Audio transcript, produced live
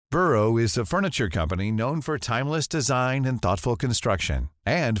Burrow is a furniture company known for timeless design and thoughtful construction,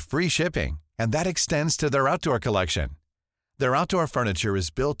 and free shipping, and that extends to their outdoor collection. Their outdoor furniture is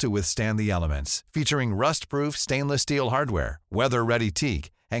built to withstand the elements, featuring rust-proof stainless steel hardware, weather-ready teak,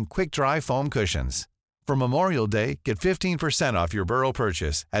 and quick-dry foam cushions. For Memorial Day, get 15% off your Burrow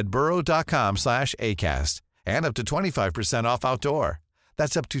purchase at burrow.com/ACAST, and up to 25% off outdoor.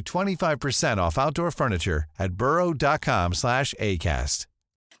 That's up to 25% off outdoor furniture at burrow.com/ACAST.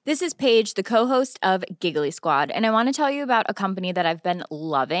 This is Paige, the co-host of Giggly Squad, and I want to tell you about a company that I've been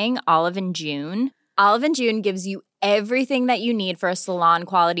loving, Olive & June. Olive & June gives you everything that you need for a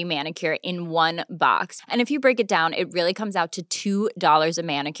salon-quality manicure in one box. And if you break it down, it really comes out to $2 a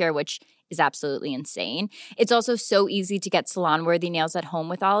manicure, which is absolutely insane. It's also so easy to get salon-worthy nails at home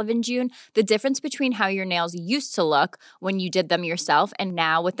with Olive & June. The difference between how your nails used to look when you did them yourself and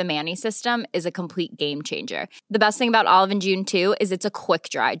now with the Mani system is a complete game changer. The best thing about Olive & June, too, is it's a quick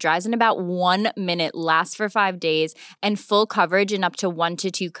dry. Dries in about 1 minute, lasts for 5 days, and full coverage in up to 1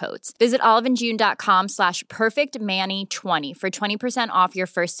 to 2 coats. Visit oliveandjune.com/perfectmani20 for 20% off your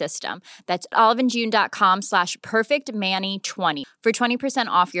first system. That's oliveandjune.com/perfectmani20 for 20%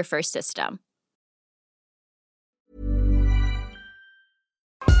 off your first system. All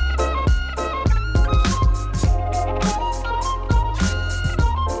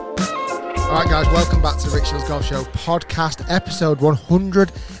right, guys, welcome back to the Rick Shields Golf Show podcast, episode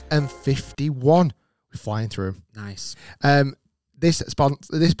 151. We're flying through. Nice. This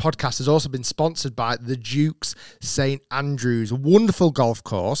podcast has also been sponsored by the Dukes St Andrews, a wonderful golf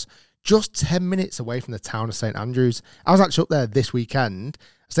course just 10 minutes away from the town of St Andrews. I was actually up there this weekend. I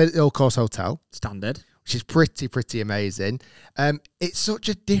stayed at the Old Course Hotel. Standard. Which is pretty amazing. It's such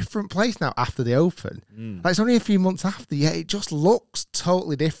a different place now after the Open. Like, it's only a few months after. Yeah, it just looks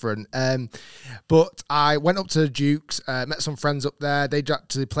totally different. But I went up to the Dukes, met some friends up there. They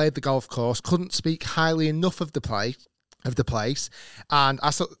actually played the golf course. Couldn't speak highly enough of the place. And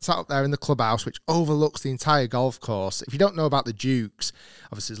I sat up there in the clubhouse, which overlooks the entire golf course. If you don't know about the Dukes,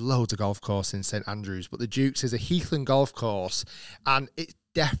 obviously there's loads of golf courses in St Andrews, but the Dukes is a Heathland golf course, and it's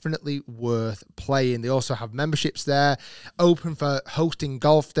definitely worth playing. They also have memberships there, open for hosting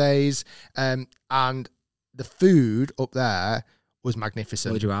golf days, and the food up there was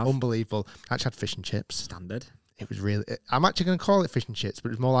magnificent. What did you have? Unbelievable. I actually had fish and chips. Standard. It was really... I'm actually going to call it fish and chips, but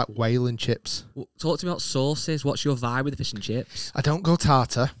it was more like whale chips. Well, talk to me about sauces. What's your vibe with the fish and chips? I don't go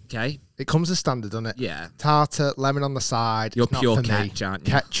tartar. Okay. It comes as standard, doesn't it? Yeah. Tartar, lemon on the side. You're it's pure not for ketch, me. aren't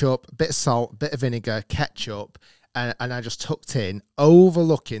you? Ketchup, bit of salt, bit of vinegar, ketchup, and I just tucked in,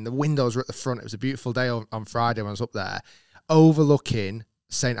 overlooking, the windows were at the front. It was a beautiful day on Friday when I was up there, overlooking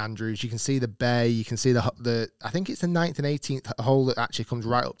St Andrews. You can see the bay, you can see the I think it's the 9th and 18th hole that actually comes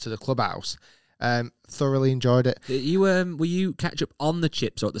right up to the clubhouse. Thoroughly enjoyed it. Were you ketchup on the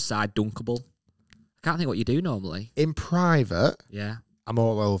chips or at the side dunkable? I can't think what you do normally. In private, Yeah. I'm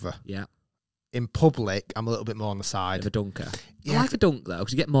all over. Yeah. In public, I'm a little bit more on the side. Bit of a dunker. Yeah. I like a dunk though,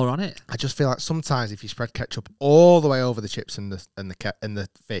 because you get more on it. I just feel like sometimes if you spread ketchup all the way over the chips and the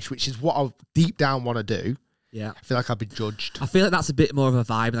fish, which is what I deep down want to do, Yeah. I feel like I'd be judged. I feel like that's a bit more of a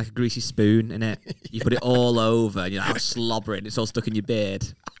vibe, like a greasy spoon, innit? You put it all over and you're like slobbering, it's all stuck in your beard.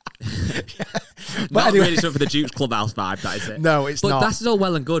 Not anyway. really something for the Dukes Clubhouse vibe, that is it? No, it's but not. But that's all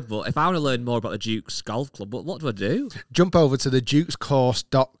well and good, but if I want to learn more about the Dukes Golf Club, what do I do? Jump over to the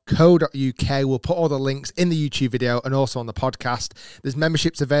dukescourse.co.uk. We'll put all the links in the YouTube video and also on the podcast. There's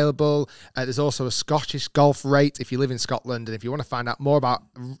memberships available. There's also a Scottish golf rate if you live in Scotland. And if you want to find out more about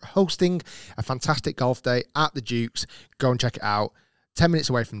hosting a fantastic golf day at the Dukes, go and check it out. 10 minutes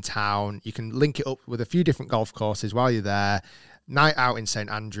away from town. You can link it up with a few different golf courses while you're there. Night out in St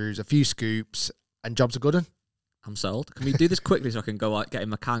Andrews, a few scoops, and jobs are good un. I'm sold. Can we do this quickly so I can go get in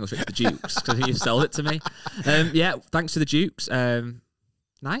my car and go straight to the Dukes? Because I think you've sold it to me. Yeah, thanks to the Dukes.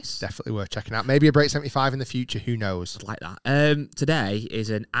 Nice. Definitely worth checking out. Maybe a break 75 in the future. Who knows? I'd like that. Today is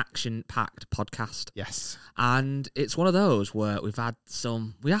an action-packed podcast. Yes. And it's one of those where we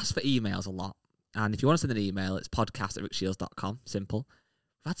ask for emails a lot. And if you want to send an email, it's podcast@rickshields.com. Simple.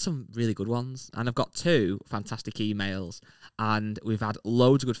 We've had some really good ones, and I've got 2 fantastic emails, and we've had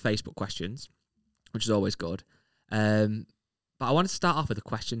loads of good Facebook questions, which is always good. But I wanted to start off with a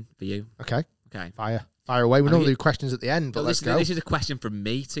question for you. Okay. Okay. Fire away. We don't do questions at the end, but let's go. This is a question from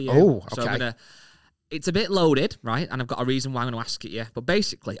me to you. Oh, okay. So it's a bit loaded, right? And I've got a reason why I'm going to ask it you. But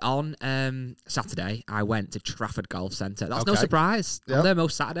basically, on Saturday, I went to Trafford Golf Centre. That's no surprise. I'm there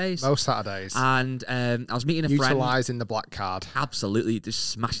most Saturdays. And I was meeting a friend. Utilising the black card. Absolutely.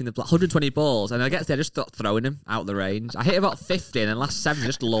 Just smashing the black. 120 balls. And I get there, just start throwing them out the range. I hit about 50, and then last 7,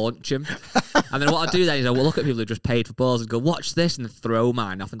 just launch them. And then what I do then is I will look at people who just paid for balls and go, watch this, and then throw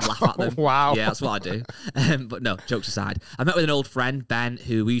mine off and laugh at them. Wow. Yeah, that's what I do. But no, jokes aside. I met with an old friend, Ben,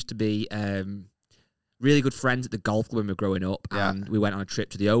 who we used to be... really good friends at the golf club when we were growing up, and we went on a trip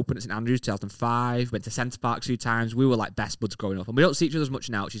to the Open at St Andrews 2005, went to Centre Park a few times. We were like best buds growing up, and we don't see each other as much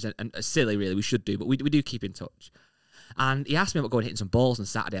now, which is silly really, we should do, but we do keep in touch. And he asked me about going hitting some balls on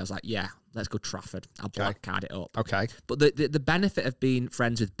Saturday. I was like, yeah, let's go Trafford. I'll black card it up. Okay. But the benefit of being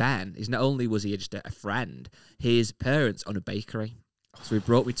friends with Ben is not only was he just a friend, his parents own a bakery. So he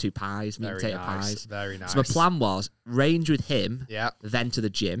brought me 2 pies, meat and potato pies. Very nice. So my plan was range with him, then to the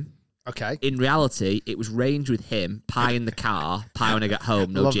gym. Okay. In reality, it was range with him, pie in the car, pie when I get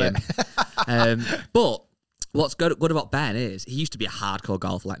home, no gym. But what's good about Ben is he used to be a hardcore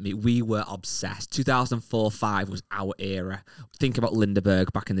golfer like me. We were obsessed. 2004-05 was our era. Think about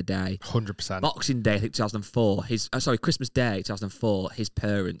Lindeberg back in the day. 100%. Boxing Day, I think 2004. Christmas Day 2004. His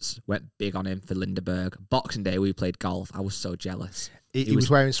parents went big on him for Lindeberg. Boxing Day, we played golf. I was so jealous. He was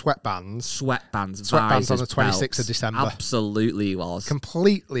wearing sweatbands. Sweatbands on the 26th of December. Absolutely he was.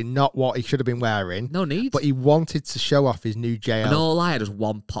 Completely not what he should have been wearing. No need. But he wanted to show off his new JL. And all I had was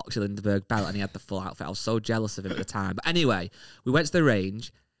one Poxy Lindeberg belt, and he had the full outfit. I was so jealous of him at the time. But anyway, we went to the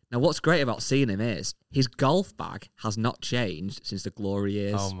range. Now, what's great about seeing him is his golf bag has not changed since the glory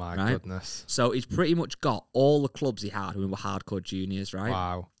years. Oh, my goodness. So he's pretty much got all the clubs he had when we were hardcore juniors, right?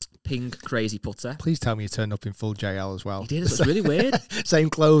 Wow. Pink crazy putter. Please tell me you turned up in full JL as well. He did. It was really weird. Same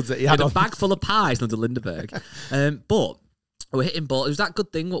clothes that he had a on. bag full of pies under Lindeberg. But we're hitting balls. It was that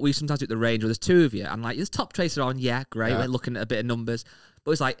good thing what we sometimes do at the range where there's 2 of you and like there's top tracer on. Yeah, great. We're looking at a bit of numbers.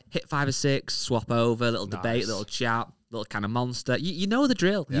 But it's like hit 5 or 6, swap over, little debate, little chat, little kind of monster. You know the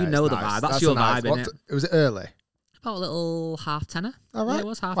drill. Yeah, you know the vibe. That's your vibe, innit? Was it early? About a little half tenner. All right. Yeah, it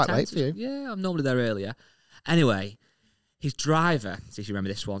was half Quite 10. late for you. Yeah, I'm normally there earlier. Anyway, his driver, see if you remember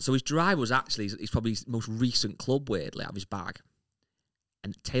this one. So his driver was actually, he's probably his most recent club, weirdly, out of his bag.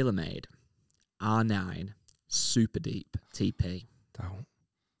 And TaylorMade R9 Super Deep TP. Don't.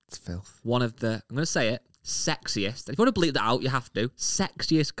 It's filth. One of the, I'm going to say it, sexiest. If you want to bleep that out, you have to.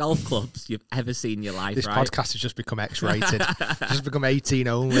 Sexiest golf clubs you've ever seen in your life, This right? podcast has just become X-rated. It's just become 18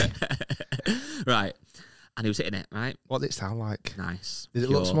 only. Right. And he was hitting it, right? What did it sound like? Nice. Did it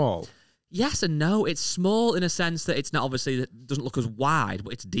look small? Yes and no. It's small in a sense that it's not obviously, it doesn't look as wide,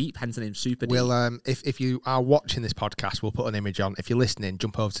 but it's deep, hence the name Super Deep. We'll, if you are watching this podcast, we'll put an image on. If you're listening,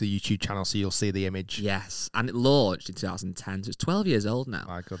 jump over to the YouTube channel so you'll see the image. Yes, and it launched in 2010, so it's 12 years old now.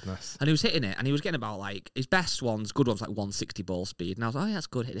 My goodness. And he was hitting it, and he was getting about like, his best ones, good ones, like 160 ball speed. And I was like, oh yeah, that's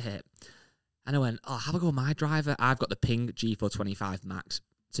good, hit. And I went, oh, have a go with my driver. I've got the Ping G425 Max.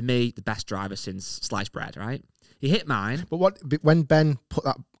 To me, the best driver since sliced bread, right? He hit mine. But when Ben put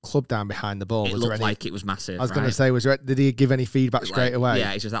that club down behind the ball, it looked like it was massive. I was going to say, did he give any feedback straight away?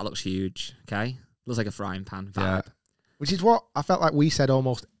 Yeah, it's just that looks huge. Okay, looks like a frying pan vibe. Yeah. Which is what I felt like we said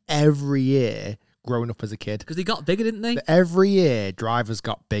almost every year growing up as a kid. Because they got bigger, didn't they? Every year, drivers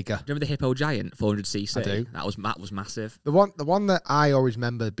got bigger. Do you remember the Hippo Giant 400cc? I do. That was massive. The one that I always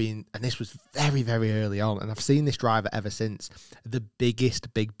remember being, and this was very, very early on, and I've seen this driver ever since, the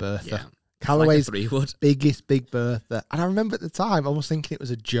biggest Big Bertha. Yeah. Callaway's like biggest Big Bertha. And I remember at the time almost thinking it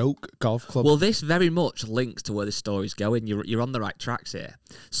was a joke golf club. Well, this very much links to where this story's going. You're on the right tracks here.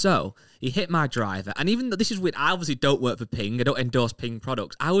 So, he hit my driver. And even though this is weird, I obviously don't work for Ping. I don't endorse Ping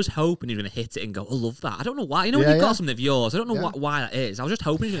products. I was hoping he was going to hit it and go, I love that. I don't know why. You know when you've got something of yours, I don't know why that is. I was just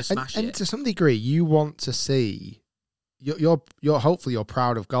hoping he was going to smash it. And to some degree, you want to see... You're hopefully you're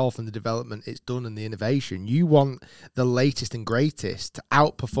proud of golf and the development it's done and the innovation. You want the latest and greatest to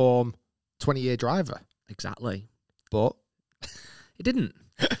outperform 20-year driver. Exactly. But it didn't.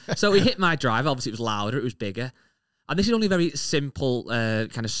 So he hit my drive. Obviously, it was louder. It was bigger. And this is only a very simple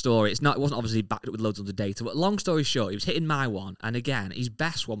kind of story. It wasn't obviously backed up with loads of the data. But long story short, he was hitting my one. And again, his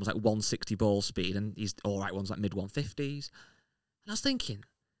best one was like 160 ball speed. And his all right one's like mid-150s. And I was thinking,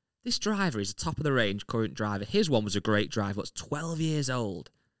 this driver is the top of the range current driver. His one was a great driver. It's 12 years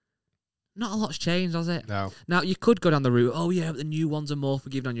old. Not a lot's changed, has it? No. Now, you could go down the route, oh yeah, but the new ones are more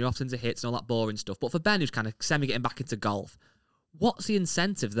forgiving on your off-center hits and all that boring stuff. But for Ben, who's kind of semi-getting back into golf, what's the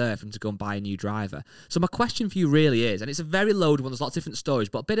incentive there for him to go and buy a new driver? So my question for you really is, and it's a very loaded one, there's lots of different stories,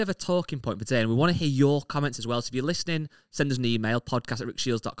 but a bit of a talking point for today, and we want to hear your comments as well. So if you're listening, send us an email,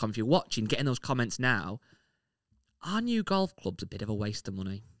 podcast@rickshields.com. If you're watching, get in those comments now. Are new golf clubs a bit of a waste of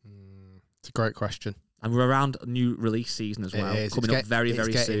money? It's a great question. And we're around a new release season as well, coming up very,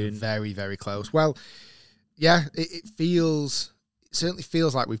 very soon. Very, very close. Well, yeah, it certainly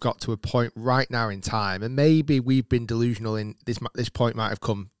feels like we've got to a point right now in time, and maybe we've been delusional in this point might have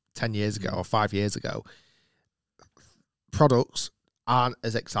come 10 years ago or 5 years ago. Products aren't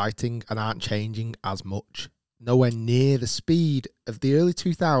as exciting and aren't changing as much. Nowhere near the speed of the early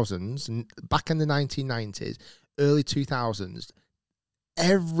 2000s and back in the 1990s, early 2000s.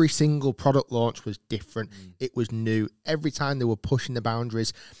 Every single product launch was different. It was new. Every time they were pushing the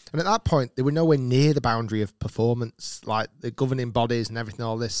boundaries. And at that point, they were nowhere near the boundary of performance, like the governing bodies and everything,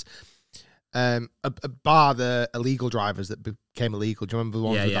 all this. Bar the illegal drivers that became illegal. Do you remember the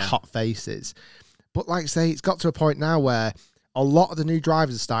ones with the hot faces? But like I say, it's got to a point now where a lot of the new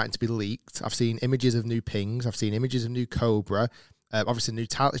drivers are starting to be leaked. I've seen images of new Pings. I've seen images of new Cobra. Obviously, new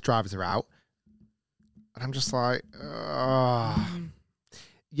Titleist drivers are out. And I'm just like,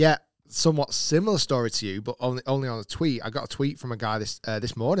 yeah, somewhat similar story to you, but only on a tweet. I got a tweet from a guy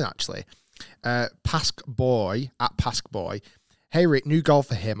this morning, actually. Paskboy, at Paskboy. Hey, Rick, new golf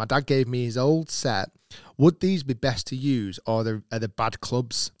for him. My dad gave me his old set. Would these be best to use, or are they bad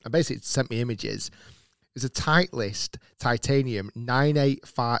clubs? And basically, it sent me images. It's a Titleist Titanium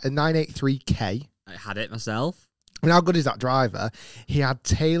 983K. I had it myself. I mean, how good is that driver? He had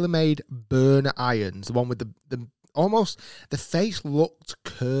tailor-made burner irons, the one with the almost, the face looked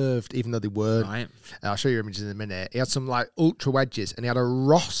curved, even though they weren't. Right. I'll show you images in a minute. He had some like ultra wedges, and he had a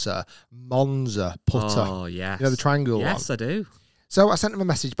Rosser Monza putter. Oh, yes. You know, the triangle one? Yes, I do. So I sent him a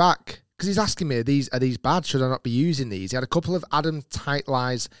message back, because he's asking me, are these bad? Should I not be using these? He had a couple of Adam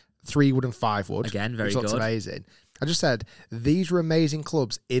Tightlies 3-wood and 5-wood. Again, very which good. Looks amazing. I just said, these were amazing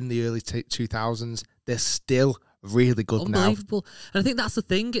clubs in the early 2000s. They're still really good now. Unbelievable. And I think that's the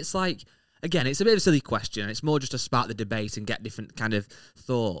thing. It's like, again, it's a bit of a silly question. It's more just to spark the debate and get different kind of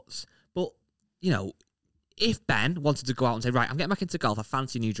thoughts. But, you know, if Ben wanted to go out and say, right, I'm getting back into golf, I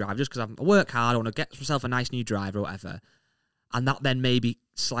fancy a new driver just because I work hard, I want to get myself a nice new driver or whatever, and that then maybe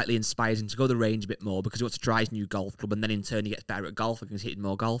slightly inspires him to go the range a bit more because he wants to try his new golf club, and then in turn he gets better at golf and he's hitting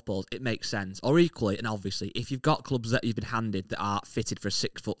more golf balls, it makes sense. Or equally, and obviously, if you've got clubs that you've been handed that are fitted for a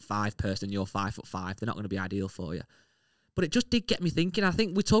 6'5" person and you're 5'5", they're not going to be ideal for you. But it just did get me thinking. I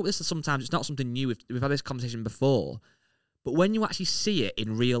think we talk this sometimes. It's not something new. We've had this conversation before. But when you actually see it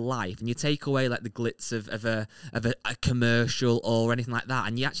in real life and you take away like the glitz of a commercial or anything like that,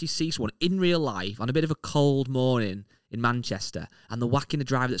 and you actually see someone in real life on a bit of a cold morning in Manchester and they're whacking a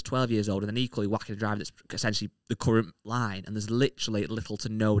driver that's 12 years old and then equally whacking a driver that's essentially the current line, and there's literally little to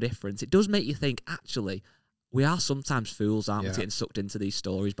no difference, it does make you think, actually, we are sometimes fools, aren't we, getting sucked into these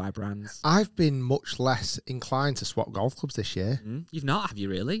stories by brands. I've been much less inclined to swap golf clubs this year. You've not, have you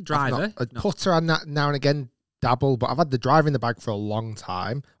really? Driver? A putter, and now and again dabble, but I've had the driver in the bag for a long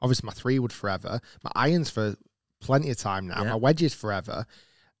time. Obviously, my 3-wood forever. My irons for plenty of time now. My wedges forever.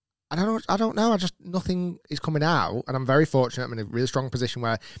 And I don't know. Nothing is coming out, and I'm very fortunate. I'm in a really strong position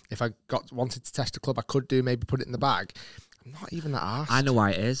where if I wanted to test a club, I could maybe put it in the bag. I'm not even that arsed. I know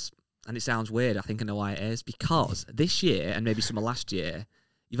why it is. And it sounds weird. I think I know why it is. Because this year, and maybe some of last year,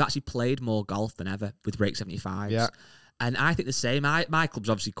 you've actually played more golf than ever with Rake 75s. Yeah. And I think the same. My club's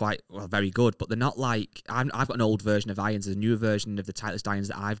obviously very good, but they're not like... I've got an old version of irons. There's a newer version of the Titleist irons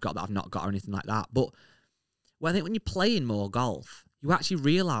that I've got that I've not got or anything like that. But I think when you're playing more golf, you actually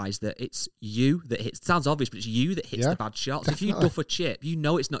realise that it's you that hits... It sounds obvious, but it's you that hits the bad shots. Definitely. If you duff a chip, you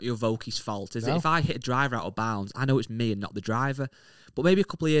know it's not your Vokey's fault, is it? If I hit a driver out of bounds, I know it's me and not the driver. But maybe a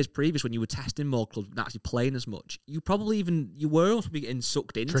couple of years previous, when you were testing more clubs and actually playing as much, you were also getting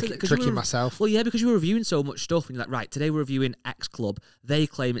sucked into it. Tricking myself. Well, yeah, because you were reviewing so much stuff, and you're like, right, today we're reviewing X club. They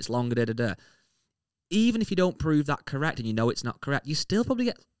claim it's longer, da-da-da. Even if you don't prove that correct and you know it's not correct, you still probably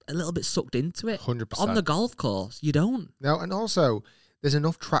get a little bit sucked into it. 100%. On the golf course, you don't. No, and also, there's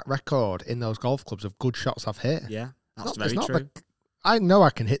enough track record in those golf clubs of good shots I've hit. Yeah, that's very true. I know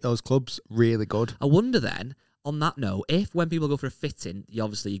I can hit those clubs really good. I wonder then, on that note, if when people go for a fitting, you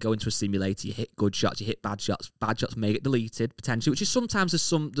go into a simulator, you hit good shots, you hit bad shots may get deleted potentially, which is sometimes there's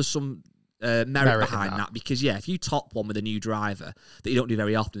some merit behind that, because if you top one with a new driver that you don't do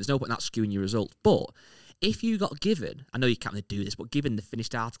very often, there's no point in that skewing your results. But if you got given, I know you can't really do this, but given the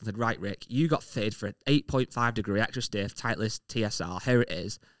finished article, said, right, Rick, you got fitted for an 8.5 degree extra stiff Titleist TSR, here it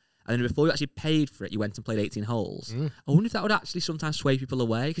is. And then before you actually paid for it, you went and played 18 holes. I wonder if that would actually sometimes sway people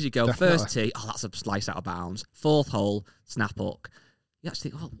away, because you go, Definitely. First tee, that's a slice out of bounds. Fourth hole, snap hook. You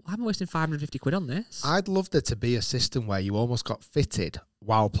actually think, why am I wasting 550 quid on this? I'd love there to be a system where you almost got fitted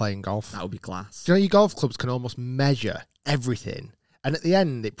while playing golf. That would be class. Do you know, your golf clubs can almost measure everything, And at the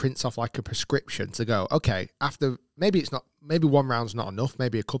end, it prints off like a prescription to go, okay, after maybe one round's not enough,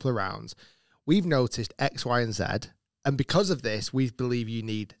 maybe a couple of rounds. We've noticed X, Y, and Z. And because of this, we believe you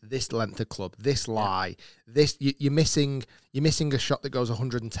need this length of club, this lie, this. You're missing a shot that goes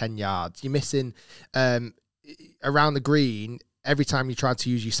 110 yards. You're missing around the green. Every time you tried to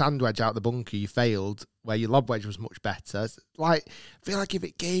use your sand wedge out the bunker, you failed. Where your lob wedge was much better. Like, I feel like if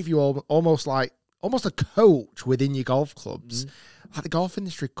it gave you almost a coach within your golf clubs, like the golf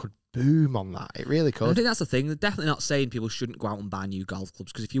industry could boom on that. It really could. I think that's the thing. They're definitely not saying people shouldn't go out and buy new golf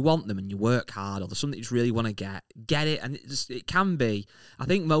clubs, because if you want them and you work hard, or there's something you just really want to get it. And it can be. I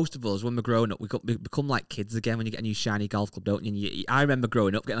think most of us, when we're growing up, we become like kids again when you get a new shiny golf club, don't you? And I remember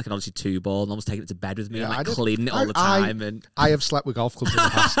growing up getting like an Odyssey 2 ball and almost taking it to bed with me and like cleaning it all the time. And I have slept with golf clubs in the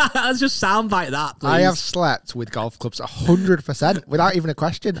past. Let's just soundbite that, please. I have slept with golf clubs 100% without even a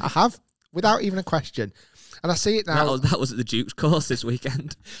question. I have, without even a question. And I see it now. That was at the Duke's course this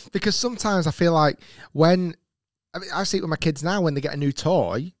weekend. Because sometimes I feel like I see it with my kids now, when they get a new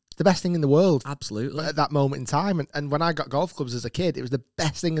toy, it's the best thing in the world. Absolutely. At that moment in time. And when I got golf clubs as a kid, it was the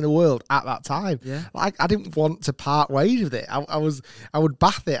best thing in the world at that time. Yeah. Like, I didn't want to part ways with it. I would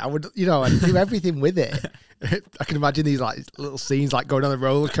bath it. I would, I'd do everything with it. I can imagine these like little scenes, like going on a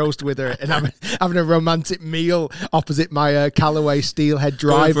roller coaster with her and having a romantic meal opposite my Callaway Steelhead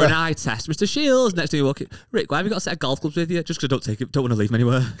driver. Going for an eye test, Mr. Shields. Next time you walk in, Rick, why have you got a set of golf clubs with you? Just because I don't want to leave them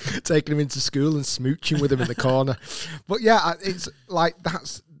anywhere. Taking him into school and smooching with him in the corner. But yeah, it's like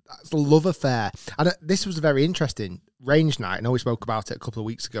that's the love affair. And this was very interesting. Range night. I know we spoke about it a couple of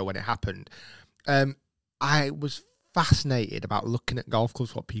weeks ago when it happened. I was fascinated about looking at golf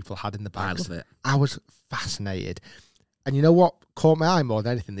clubs, what people had in the bags. I love it. I was fascinated. And you know what caught my eye more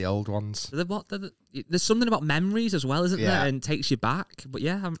than anything? The old ones. There's something about memories as well, isn't there? And takes you back. But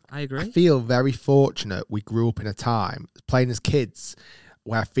yeah, I agree. I feel very fortunate we grew up in a time, playing as kids,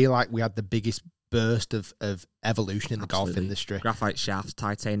 where I feel like we had the biggest burst of evolution in the golf industry. Graphite shafts,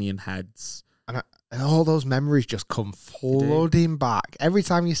 titanium heads. And all those memories just come flooding back. Every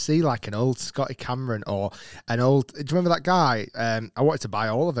time you see like an old Scotty Cameron or an old... Do you remember that guy? I wanted to buy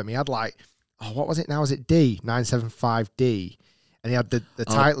all of them. He had like... Oh, what was it now? Is it D? 975D. And he had the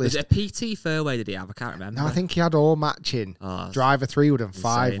Titleist. Was it a PT fairway did he have? I can't remember. No, I think he had all matching. Driver 3-wood and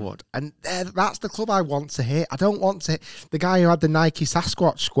 5-wood. And that's the club I want to hit. I don't want to hit the guy who had the Nike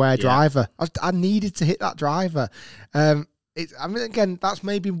Sasquatch square driver. I needed to hit that driver. Again, that's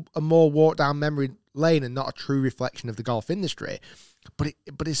maybe a more walk down memory lane and not a true reflection of the golf industry. But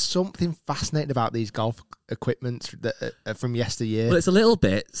it's something fascinating about these golf equipments that from yesteryear. Well, it's a little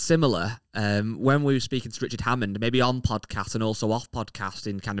bit similar when we were speaking to Richard Hammond, maybe on podcast and also off podcast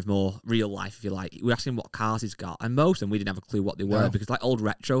in kind of more real life, if you like. We asked him what cars he's got, and most of them we didn't have a clue what they were because like old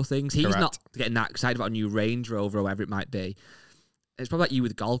retro things. He's not getting that excited about a new Range Rover or whatever it might be. It's probably like you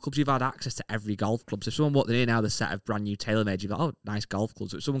with golf clubs. You've had access to every golf club. So if someone walked in here now with a set of brand new TaylorMade, you'd be like, oh, nice golf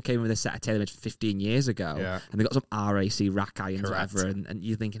clubs. But if someone came in with a set of TaylorMade 15 years ago and they got some RAC rack irons or whatever, and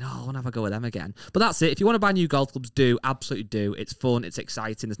you're thinking, oh, I want to have a go with them again. But that's it. If you want to buy new golf clubs, absolutely do. It's fun. It's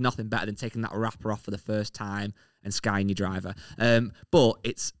exciting. There's nothing better than taking that wrapper off for the first time and skying your driver. But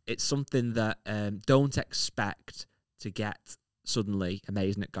it's something that don't expect to get suddenly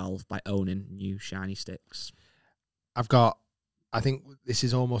amazing at golf by owning new shiny sticks. I think this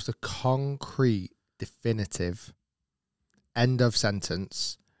is almost a concrete, definitive end of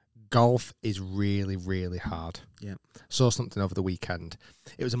sentence. Golf is really, really hard. Yeah. Saw something over the weekend.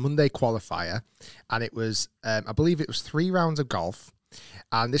 It was a Monday qualifier, and it was, I believe it was 3 rounds of golf.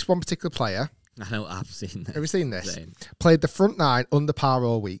 And this one particular player... I know, I've seen this. Have you seen this? Played the front 9 under par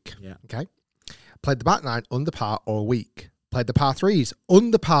all week. Yeah. Okay. Played the back 9 under par all week. Played the par 3s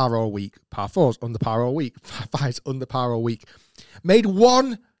under par all week. Par 4s under par all week. Par 5s under par all week. Made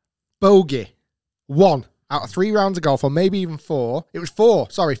 1 bogey. 1 out of 3 rounds of golf, or maybe even 4. It was 4.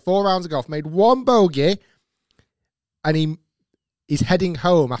 Sorry, 4 rounds of golf. Made 1 bogey, and he's heading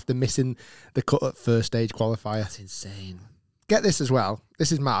home after missing the cut at first stage qualifier. That's insane. Get this as well.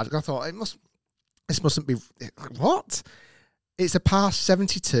 This is mad. I thought this mustn't be what? It's a par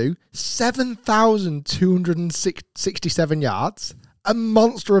 72, 7,267 yards, a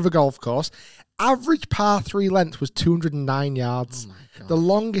monster of a golf course. Average par 3 length was 209 yards. Oh my God. The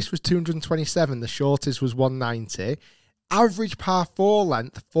longest was 227. The shortest was 190. Average par 4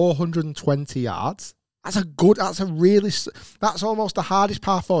 length, 420 yards. That's almost the hardest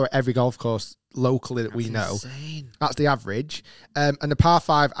par 4 at every golf course locally that we know. Insane. That's the average. And the par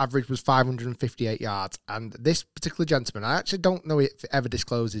 5 average was 558 yards. And this particular gentleman, I actually don't know if it ever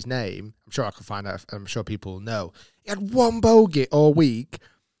disclosed his name. I'm sure I can find out. I'm sure people will know. He had 1 bogey all week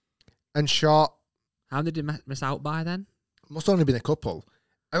and shot... How did he miss out by then? must only been a couple.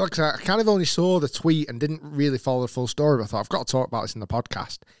 And like I said, I kind of only saw the tweet and didn't really follow the full story, but I thought, I've got to talk about this in the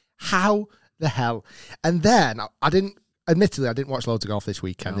podcast. How the hell? And then admittedly, I didn't watch loads of golf this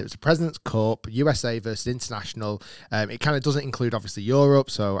weekend. No. It was the President's Cup, USA versus International. It kind of doesn't include, obviously, Europe,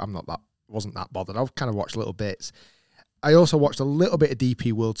 so wasn't that bothered. I've kind of watched little bits. I also watched a little bit of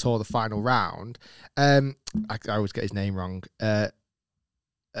DP World Tour, the final round. I always get his name wrong.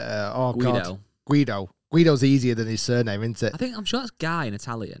 Guido. Guido. Guido's easier than his surname, isn't it? I'm sure that's Guy in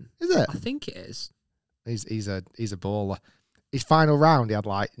Italian. Is it? I think it is. He's a baller. His final round, he had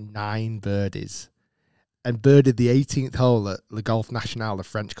like 9 birdies. And birdied the 18th hole at Le Golf National, the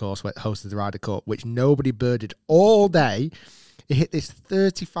French course where it hosted the Ryder Cup, which nobody birdied all day. He hit this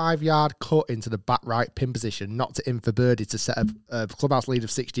 35-yard cut into the back right pin position, knocked it in for birdie to set a clubhouse lead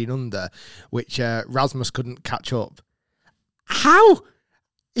of 16 under, which Rasmus couldn't catch up. How?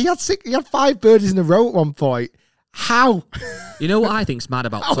 He had 5 birdies in a row at one point. How? You know what I think's mad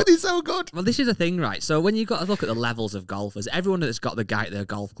about... How are they so good? Well, this is the thing, right? So when you've got to look at the levels of golfers, everyone that's got the guy at their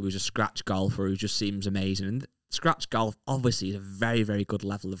golf club who's a scratch golfer who just seems amazing. And scratch golf, obviously, is a very, very good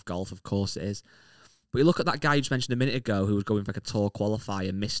level of golf. Of course it is. But you look at that guy you just mentioned a minute ago who was going for like a tour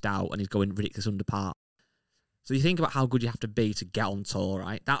qualifier, missed out, and he's going ridiculous under par. So you think about how good you have to be to get on tour,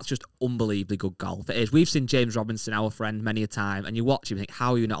 right? That's just unbelievably good golf. It is. We've seen James Robinson, our friend, many a time, and you watch him and think,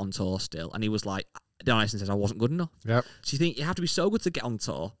 how are you not on tour still? And he was like, Donaldson says, I wasn't good enough. Yep. So you think you have to be so good to get on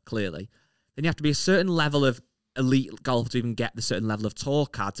tour, clearly. Then you have to be a certain level of elite golf to even get the certain level of tour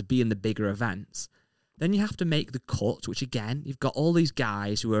card to be in the bigger events. Then you have to make the cut, which again, you've got all these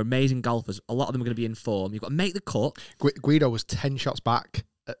guys who are amazing golfers. A lot of them are going to be in form. You've got to make the cut. Guido was 10 shots back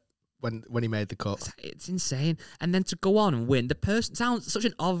when he made the cut. It's insane. And then to go on and win, the person sounds such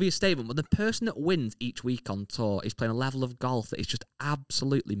an obvious statement, but the person that wins each week on tour is playing a level of golf that is just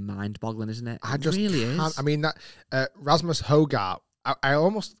absolutely mind-boggling, isn't it? It really is. I mean, that Rasmus Højgaard, I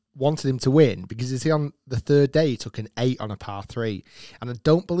almost wanted him to win because he on the third day he took an 8 on a par 3, and I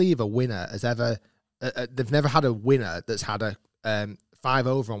don't believe a winner has ever. They've never had a winner that's had a 5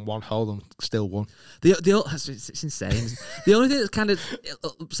 over on one hole and still won. It's insane. The only thing that kind of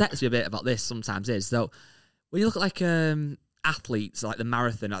upsets me a bit about this sometimes is, though, when you look at like athletes, like the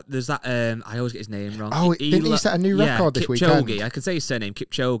marathon, there's that, I always get his name wrong. Oh, didn't he set a new record this weekend? I could say his surname,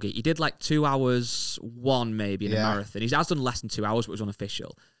 Kipchoge. He did like 2 hours 1 maybe in a marathon. He has done less than 2 hours, but it was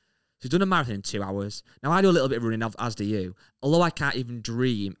unofficial. So he's done a marathon in 2 hours. Now, I do a little bit of running, as do you. Although I can't even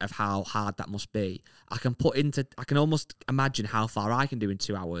dream of how hard that must be, I can almost imagine how far I can do in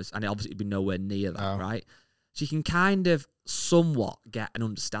 2 hours, and it obviously would be nowhere near that, right? So you can kind of somewhat get an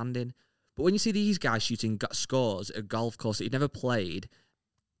understanding. But when you see these guys shooting scores at a golf course that you've never played,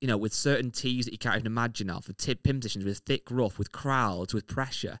 you know, with certain tees that you can't even imagine of, with pin positions, with thick rough, with crowds, with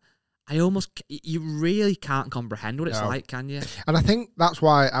pressure, you really can't comprehend what it's like, can you? And I think that's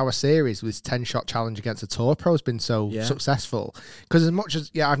why our series with 10-shot challenge against the Tour Pro has been so successful. Because as much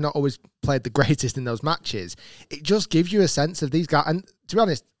as, I've not always played the greatest in those matches, it just gives you a sense of these guys. And to be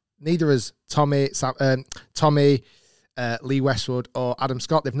honest, neither has Tommy, Lee Westwood or Adam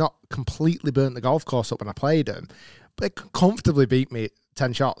Scott. They've not completely burnt the golf course up when I played them. But they comfortably beat me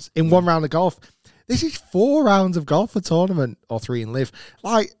 10 shots in one round of golf. This is 4 rounds of golf a tournament, or 3 in LIV.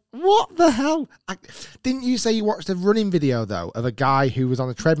 Like, what the hell? Didn't you say you watched a running video, though, of a guy who was on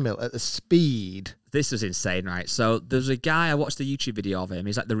a treadmill at the speed? This was insane, right? So there's a guy, I watched the YouTube video of him.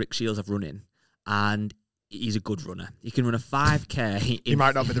 He's like the Rick Shields of running. And he's a good runner. He can run a 5K. He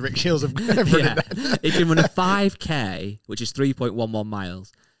might not be the Rick Shields of running. He can run a 5K, which is 3.11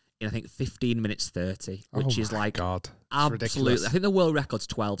 miles, in, I think, 15 minutes 30, which is like... God. Absolutely. I think the world record's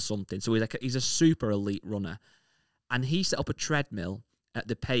 12 something. So he's a super elite runner. And he set up a treadmill at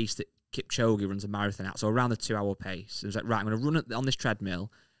the pace that Kipchoge runs a marathon at, so around the 2-hour pace. He was like, right, I'm going to run on this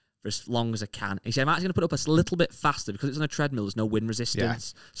treadmill for as long as I can. He said, I'm actually going to put up a little bit faster because it's on a treadmill, there's no wind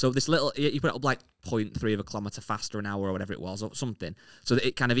resistance. Yeah. So this little, you put it up like 0.3 of a kilometre faster an hour or whatever it was, or something, so that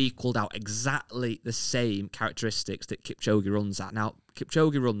it kind of equaled out exactly the same characteristics that Kipchoge runs at. Now,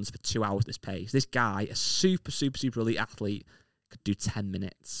 Kipchoge runs for 2 hours this pace. This guy, a super, super, super elite athlete, could do 10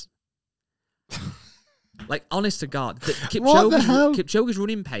 minutes. Like, honest to God, Kipchoge's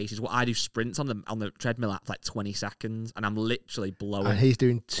running pace is what I do sprints on the treadmill at for like 20 seconds, and I'm literally blowing. And he's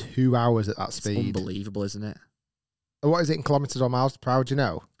doing 2 hours at that speed. It's unbelievable, isn't it? What is it in kilometres or miles per hour, do you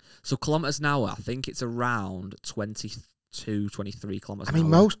know? So kilometres an hour, I think it's around 22, 23 kilometres an hour. I mean,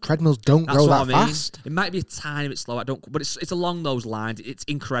 most treadmills don't go that fast. It might be a tiny bit slower, but it's along those lines. It's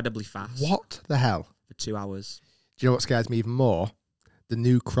incredibly fast. What the hell? For 2 hours. Do you know what scares me even more? The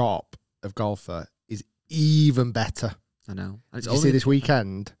new crop of golfer is even better. I know. Did you see this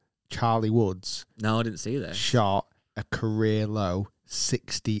weekend? Charlie Woods. No, I didn't see this. Shot a career low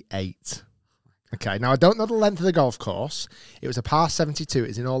 68. Okay, now I don't know the length of the golf course. It was a par 72. It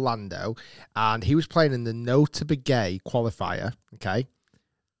was in Orlando, and he was playing in the No to Be Gay qualifier. Okay,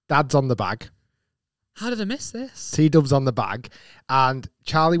 dad's on the bag. How did I miss this? T-Dub's on the bag, and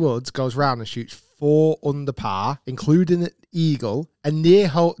Charlie Woods goes round and shoots 4 under par, including an eagle, and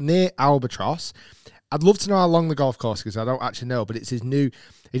near albatross. I'd love to know how long the golf course is, because I don't actually know, but it's his new.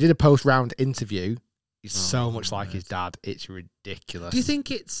 He did a post-round interview. He's so much like his dad. It's ridiculous. Do you think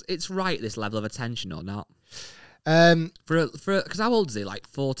it's right, this level of attention, or not? Because how old is he? Like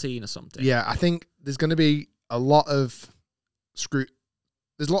 14 or something? Yeah, I think there's going to be a lot of scrutiny.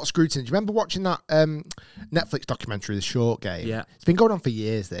 There's a lot of scrutiny. Do you remember watching that Netflix documentary, The Short Game? Yeah. It's been going on for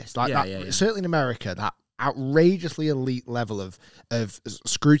years, this. Certainly in America, that outrageously elite level of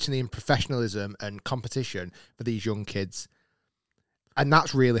scrutiny and professionalism and competition for these young kids. And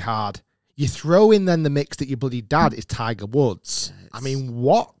that's really hard. You throw in then the mix that your bloody dad is Tiger Woods. I mean,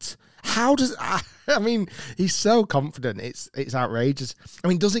 what? How does... I mean, he's so confident. It's outrageous. I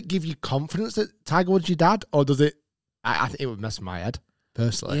mean, does it give you confidence that Tiger Woods your dad? Or does it... I think it would mess with my head,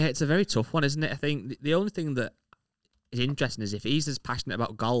 personally. Yeah, it's a very tough one, isn't it? I think the only thing that is interesting is if he's as passionate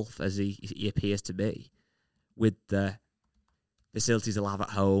about golf as he appears to be, with the facilities he'll have at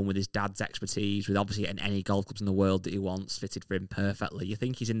home, with his dad's expertise, with obviously getting any golf clubs in the world that he wants fitted for him perfectly, you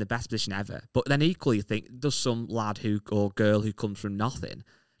think he's in the best position ever. But then equally, you think, does some lad or girl who comes from nothing,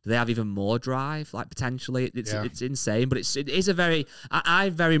 do they have even more drive? Like, potentially, it's insane. But it is a very... I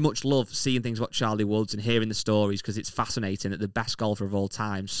very much love seeing things about Charlie Woods and hearing the stories, because it's fascinating that the best golfer of all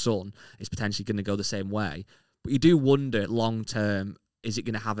time, son, is potentially going to go the same way. But you do wonder, long term, is it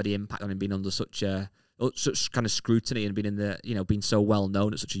going to have any impact on him being under such kind of scrutiny and being in the, being so well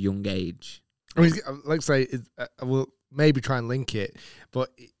known at such a young age? I mean, like I say, I will maybe try and link it,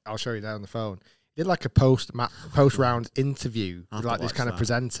 but I'll show you down the phone. He did like a post-round interview with like this kind of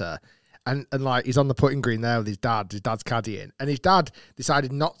presenter, and like he's on the putting green there with his dad. His dad's caddying, and his dad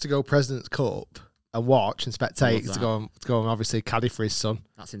decided not to go President's Cup and watch and spectate, to go and obviously caddy for his son.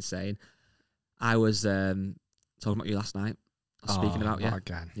 That's insane. I was talking about you last night. Speaking about you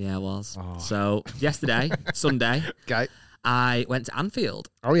again. Yeah, I was. So yesterday, Sunday, okay, I went to Anfield.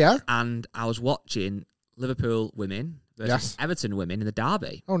 Oh yeah, and I was watching Liverpool women versus Everton women in the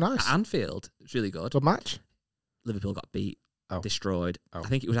derby. Oh, nice. At Anfield. It's really good. Good match. Liverpool got beat, destroyed. I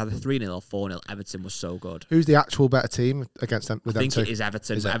think it was either 3-0 or 4-0. Everton was so good. Who's the actual better team against them? I think it is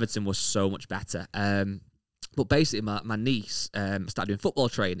Everton. But Everton was so much better. But basically, my niece started doing football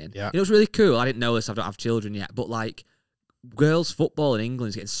training. Yeah. It was really cool. I didn't know this. I don't have children yet. But like, girls' football in England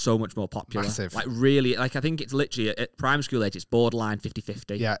is getting so much more popular. Massive. Like, really, like, I think it's literally at primary school age, it's borderline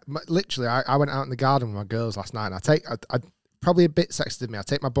 50-50. Yeah, literally, I went out in the garden with my girls last night, and I probably a bit sexist of me. I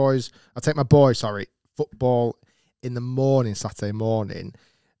take my boy, football in the morning, Saturday morning,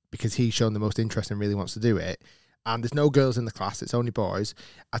 because he's shown the most interest and really wants to do it. And there's no girls in the class, it's only boys.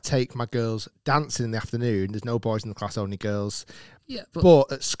 I take my girls dancing in the afternoon, there's no boys in the class, only girls. Yeah,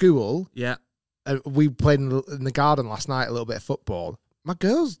 but at school, we played in the garden last night a little bit of football. My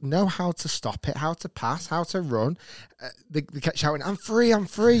girls know how to stop it, how to pass, how to run. They kept shouting, "I'm free, I'm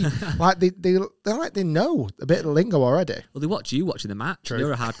free!" Like they know a bit of the lingo already. Well, they watch you watching the match. True.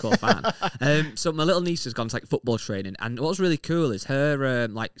 You're a hardcore fan. So my little niece has gone to like football training, and what's really cool is her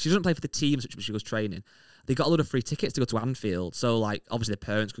she doesn't play for the teams, but she goes training. They got a load of free tickets to go to Anfield, so like obviously the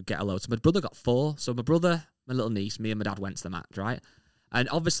parents could get a load. So my brother got 4. So my brother, my little niece, me and my dad went to the match, right? And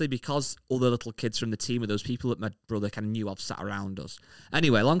obviously, because all the little kids from the team were those people that my brother kind of knew of sat around us.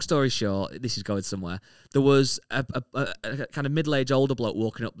 Anyway, long story short, this is going somewhere. There was a kind of middle-aged older bloke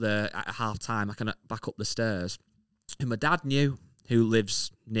walking up at half-time, back up the stairs, who my dad knew, who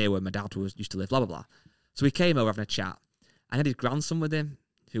lives near where my dad used to live, blah, blah, blah. So we came over having a chat. I had his grandson with him,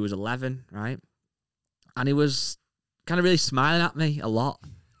 who was 11, right? And he was kind of really smiling at me a lot.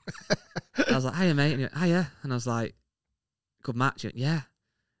 I was like, "Hiya, mate." And he went, "Hiya." And I was like, "Good match." He went, "Yeah."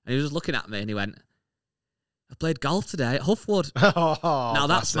 And he was just looking at me and he went, "I played golf today at Huffwood." Now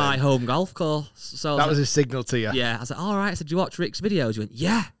that's my home golf course. So that was a signal to you. Yeah. I was like, "All right." I said, "Do you watch Rick's videos?" He went,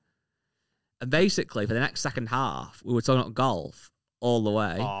 "Yeah." And basically, for the next second half, we were talking about golf all the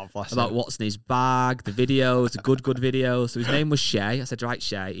way. About what's in his bag, the videos, the good videos. So his name was Shay. I said, "Right,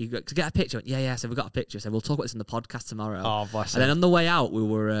 Shay, you got to get a picture." He went, "Yeah." I said, "We've got a picture." I said, "We'll talk about this in the podcast tomorrow." And then on the way out, we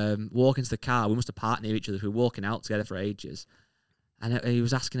were walking to the car. We must have parked near each other. We were walking out together for ages. And he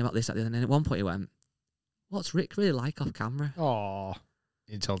was asking about this at the end. And then at one point he went, "What's Rick really like off camera?" Oh,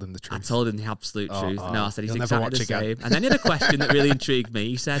 you told him the truth. I told him the absolute truth. No, I said, "He's You'll exactly never watch the same." again. And then he had a question that really intrigued me.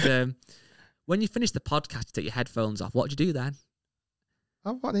 He said, "When you finish the podcast, you take your headphones off. What do you do then?"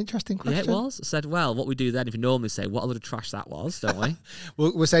 Oh, what an interesting question. Yeah, it was. I said, well, what we do then, if you normally say, what a load of trash that was, don't we?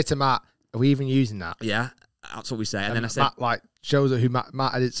 We'll say to Matt, are we even using that? Yeah, that's what we say. And then I said... Matt, like, shows who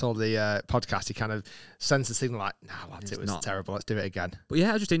Matt edits all the podcast. He kind of sends the signal like, nah, lads, it was terrible. Let's do it again. But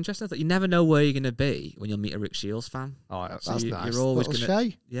yeah, I was just interested that you never know where you're going to be when you'll meet a Rick Shields fan. Oh, that's so nice. You're always going to...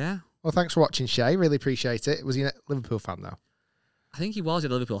 Shay. Yeah. Well, thanks for watching, Shay. Really appreciate it. Was he a Liverpool fan, though? I think he was. He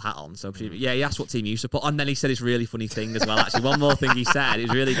had a Liverpool hat on. So yeah, he asked what team you support. And then he said this really funny thing as well. Actually, one more thing he said.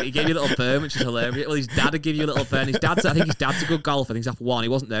 He gave you a little burn, which is hilarious. Well, his dad would give you a little burn. I think his dad's a good golfer. I think he's F1. He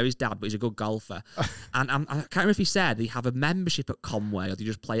wasn't there, his dad, but he's a good golfer. And I can't remember if he said they have a membership at Conway or they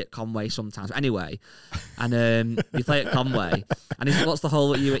just play at Conway sometimes. But anyway, and they play at Conway. And he said, what's the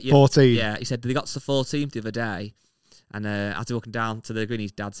hole at you? 14. Yeah, he said they got to the 14th the other day. And after walking down to the green,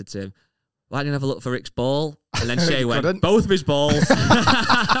 his dad said to him, why didn't you have a look for Rick's ball? And then Shay went, both of his balls.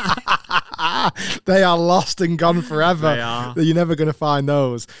 They are lost and gone forever. They are. You're never going to find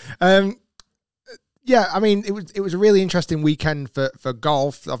those. Yeah, I mean, it was a really interesting weekend for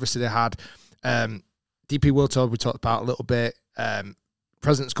golf. Obviously, they had DP World Tour we talked about a little bit.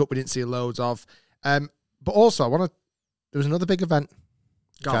 President's Cup we didn't see loads of. But also, there was another big event.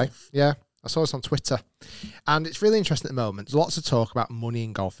 Golf. Okay? Yeah. I saw this on Twitter, and it's really interesting at the moment. There's lots of talk about money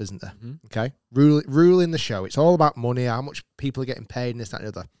in golf, isn't there? Mm-hmm. Okay, ruling the show. It's all about money, how much people are getting paid, and this, that,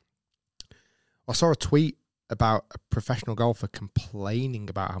 and the other. I saw a tweet about a professional golfer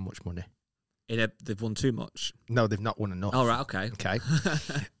complaining about how much money. They've won too much. No, they've not won enough. Oh, right, okay. Okay.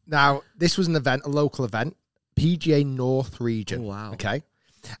 Now, this was an event, a local event, PGA North region. Oh, wow. Okay.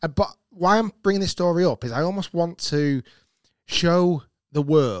 But why I'm bringing this story up is I almost want to show the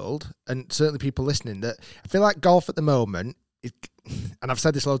world, and certainly people listening, that I feel like golf at the moment, and I've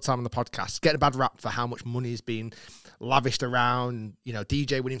said this a lot of time on the podcast, getting a bad rap for how much money is being lavished around,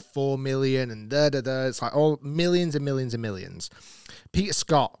 DJ winning 4 million and it's like all millions and millions and millions. Peter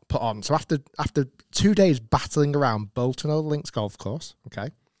Scott put on, so after 2 days battling around Bolton Old Links Golf Course, okay,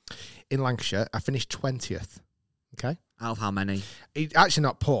 in Lancashire, I finished 20th, okay? Out of how many? He actually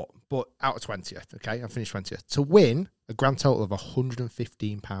not put, but out of 20th, okay? I finished 20th. To win a grand total of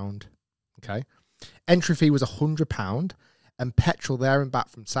 £115, okay? Entry fee was £100, and petrol there and back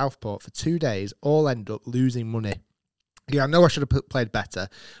from Southport for 2 days all end up losing money. Yeah, I know I should have played better,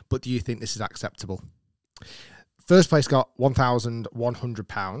 but do you think this is acceptable? First place got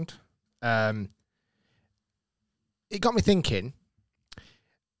 £1,100. It got me thinking,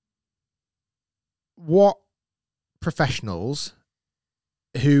 what professionals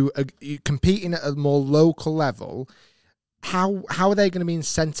who are competing at a more local level, how are they going to be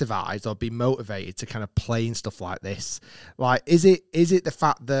incentivized or be motivated to kind of play in stuff like this? Like, is it the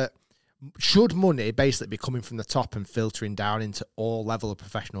fact that should money basically be coming from the top and filtering down into all level of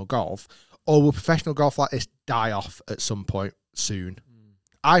professional golf, or will professional golf like this die off at some point soon?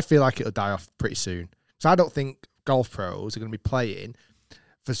 I feel like it'll die off pretty soon. So I don't think golf pros are going to be playing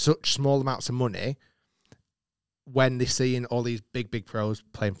for such small amounts of money when they're seeing all these big pros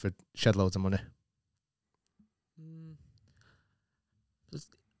playing for shed loads of money.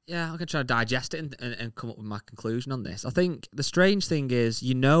 Yeah, I'm going to try to digest it and come up with my conclusion on this. I think the strange thing is,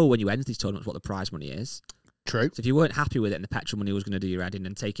 when you enter these tournaments what the prize money is. True. So if you weren't happy with it and the petrol money was going to do your head in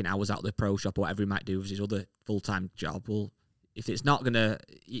and taking hours out of the pro shop or whatever he might do with his other full-time job, well, if it's not going to...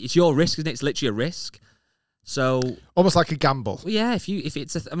 It's your risk, isn't it? It's literally a risk. So... Almost like a gamble. Well, yeah, if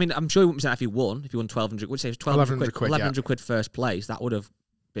it's... I'm sure you wouldn't be saying if you won 1,200... Would you say it was 1,100 quid first place, that would have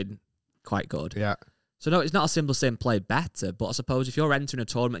been quite good. Yeah. So no, it's not a simple saying play better, but I suppose if you're entering a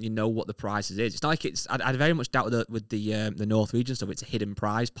tournament and you know what the prizes is, it's not like it's... I very much doubt with the North region stuff, it's a hidden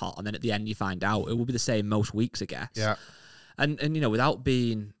prize pot, and then at the end you find out. It will be the same most weeks, I guess. Yeah. And without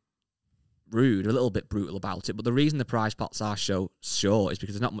being rude, a little bit brutal about it, but the reason the prize pots are so short is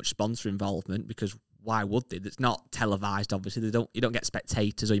because there's not much sponsor involvement, because why would they? It's not televised, obviously. You don't get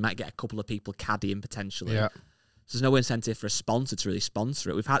spectators, or you might get a couple of people caddying potentially. Yeah. So there's no incentive for a sponsor to really sponsor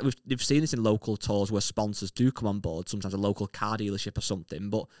it. We've seen this in local tours where sponsors do come on board, sometimes a local car dealership or something,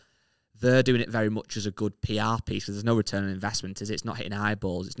 but they're doing it very much as a good PR piece because there's no return on investment. It's not hitting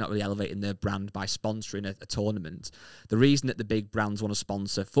eyeballs. It's not really elevating their brand by sponsoring a tournament. The reason that the big brands want to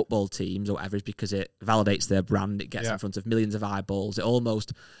sponsor football teams or whatever is because it validates their brand. It gets in front of millions of eyeballs. It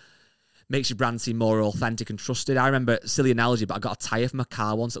almost makes your brand seem more authentic and trusted. I remember, silly analogy, but I got a tyre from a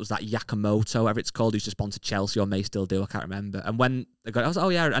car once that was that Yakamoto, whatever it's called, used to sponsor Chelsea, or may still do, I can't remember. And when I was like, oh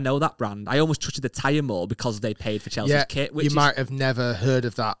yeah, I know that brand. I almost trusted the tyre more because they paid for Chelsea's kit. Which might have never heard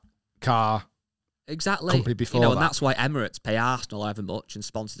of that car company before and that's why Emirates pay Arsenal however much and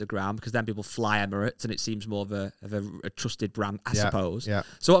sponsor the ground, because then people fly Emirates and it seems more of a trusted brand, I suppose. Yeah.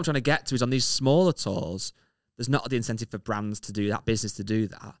 So what I'm trying to get to is on these smaller tours, There's not the incentive for brands to do that, business to do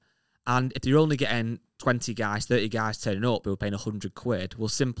that. And if you're only getting 20 guys, 30 guys turning up who are paying 100 quid, well,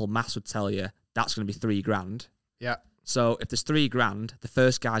 simple maths would tell you that's going to be $3,000. Yeah. So if there's $3,000, the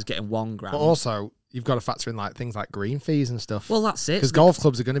first guy's getting $1,000. But also, you've got to factor in like things like green fees and stuff. Well, that's it. Because golf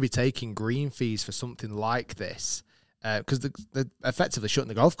clubs are going to be taking green fees for something like this. Because they're effectively shutting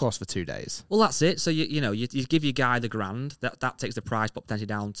the golf course for 2 days. Well, that's it. So you give your guy the $1,000. That takes the price potentially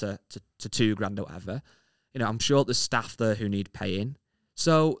down to $2,000 or whatever. I'm sure there's staff there who need paying.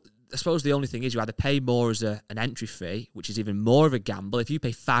 So I suppose the only thing is you either pay more as an entry fee, which is even more of a gamble. If you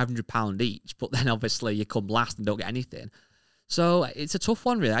pay £500 each, but then obviously you come last and don't get anything. So it's a tough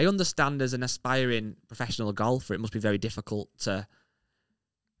one, really. I understand as an aspiring professional golfer, it must be very difficult to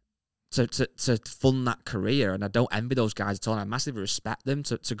fund that career, and I don't envy those guys at all. I massively respect them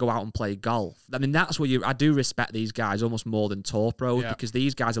to go out and play golf. I mean, that's where I do respect these guys almost more than tour pros, because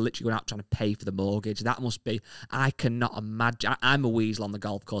these guys are literally going out trying to pay for the mortgage. That must be, I cannot imagine. I'm a weasel on the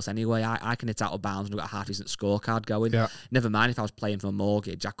golf course anyway. I can hit out of bounds and I've got a half-decent scorecard going. Yeah. Never mind if I was playing for a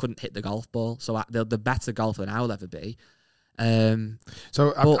mortgage. I couldn't hit the golf ball. So they're the better golfer than I'll ever be.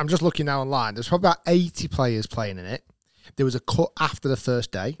 So I'm just looking now online. There's probably about 80 players playing in it. There was a cut after the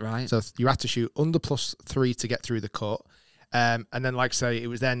first day. Right. So you had to shoot under +3 to get through the cut. And then, like I say, it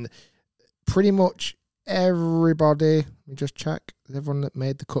was then pretty much everybody. Let me just check. Did everyone that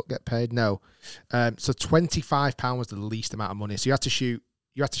made the cut get paid? No. So £25 was the least amount of money. So you had to shoot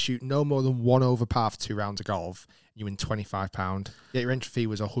no more than 1 over par for 2 rounds of golf. You win £25. Yet your entry fee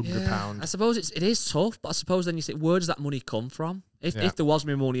was £100. Yeah, I suppose it is tough, but I suppose then you say, where does that money come from? If there was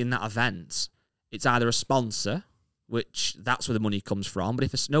money in that event, it's either a sponsor, which that's where the money comes from. But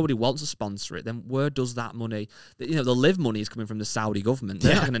if nobody wants to sponsor it, then where does that money... the LIV money is coming from the Saudi government.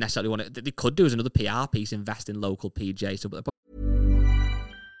 They're not going to necessarily want it. They could do as another PR piece, invest in local PJ.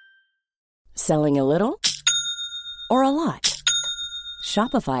 Selling a little or a lot?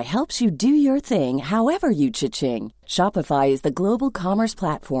 Shopify helps you do your thing however you cha-ching. Shopify is the global commerce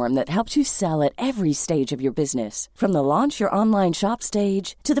platform that helps you sell at every stage of your business. From the launch your online shop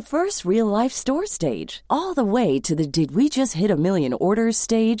stage to the first real-life store stage, all the way to the did we just hit a million orders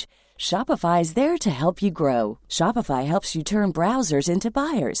stage. Shopify is there to help you grow. Shopify helps you turn browsers into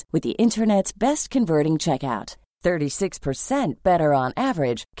buyers with the internet's best converting checkout. 36% better on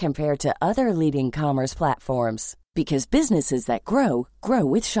average compared to other leading commerce platforms. Because businesses that grow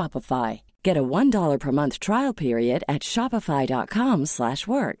with Shopify. Get a $1 per month trial period at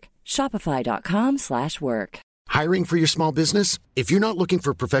shopify.com/work. Shopify.com/work. Hiring for your small business? If you're not looking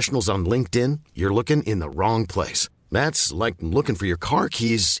for professionals on LinkedIn, you're looking in the wrong place. That's like looking for your car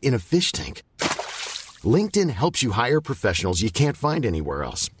keys in a fish tank. LinkedIn helps you hire professionals you can't find anywhere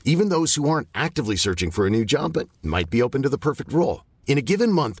else, even those who aren't actively searching for a new job but might be open to the perfect role. In a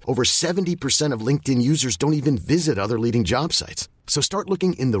given month, over 70% of LinkedIn users don't even visit other leading job sites. So start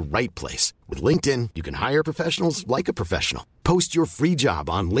looking in the right place. With LinkedIn, you can hire professionals like a professional. Post your free job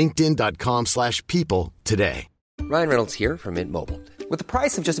on linkedin.com/people today. Ryan Reynolds here from Mint Mobile. With the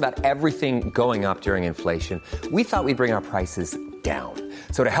price of just about everything going up during inflation, we thought we'd bring our prices down.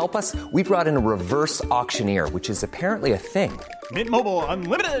 So to help us, we brought in a reverse auctioneer, which is apparently a thing. Mint Mobile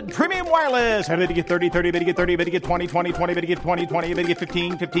Unlimited Premium Wireless. How to get 30, 30, bit to get 30, bit to get 20, 20, 20, bit to get 20, 20, bit to get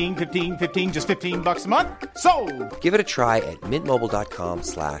 15, 15, 15, 15, just $15 a month? Sold! Give it a try at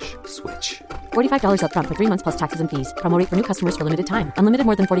mintmobile.com/switch. $45 up front for 3 months plus taxes and fees. Promo rate for new customers for limited time. Unlimited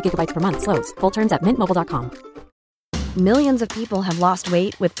more than 40 gigabytes per month. Slows full terms at mintmobile.com. Millions of people have lost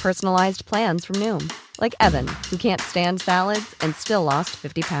weight with personalized plans from Noom. Like Evan, who can't stand salads and still lost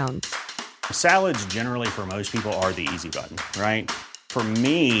 50 pounds. Salads generally for most people are the easy button, right? For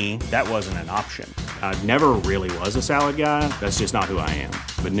me, that wasn't an option. I never really was a salad guy. That's just not who I am.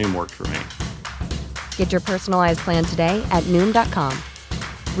 But Noom worked for me. Get your personalized plan today at Noom.com.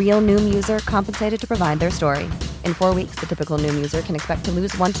 Real Noom user compensated to provide their story. In 4 weeks, the typical Noom user can expect to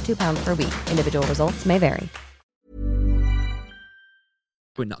lose 1 to 2 pounds per week. Individual results may vary.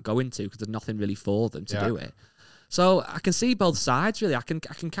 We're not going to because there's nothing really for them to do it. So I can see both sides, really. I can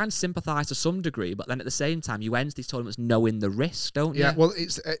kind of sympathise to some degree, but then at the same time, you enter these tournaments knowing the risk, don't you? Yeah, well,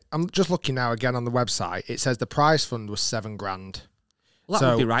 I'm just looking now again on the website. It says the prize fund was $7,000. Well,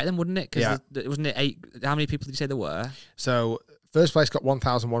 that would be right then, wouldn't it? Because wasn't it 8? How many people did you say there were? So first place got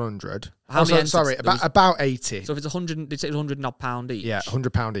 1,100. Sorry, about 80. So if it's 100, did you say it was £100 odd pound each? Yeah,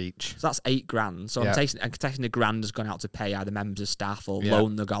 £100 each. So that's $8,000. So I'm taking £1,000 has gone out to pay either members of staff or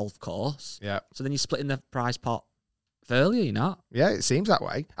loan the golf course. Yeah. So then you're splitting the prize pot fairly, you're not? Yeah, it seems that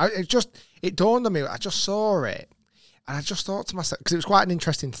way. It dawned on me. I just saw it. And I just thought to myself, because it was quite an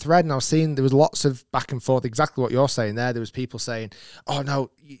interesting thread, and I was seeing there was lots of back and forth, exactly what you're saying there. There was people saying, oh,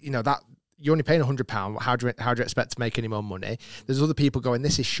 no, you're only paying £100. How do you expect to make any more money? There's other people going,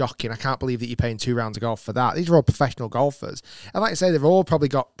 this is shocking. I can't believe that you're paying 2 rounds of golf for that. These are all professional golfers. And like I say, they've all probably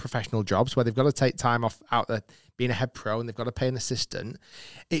got professional jobs where they've got to take time off out there being a head pro and they've got to pay an assistant.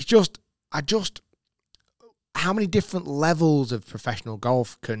 It's just, how many different levels of professional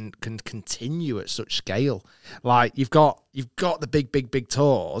golf can continue at such scale? Like you've got the big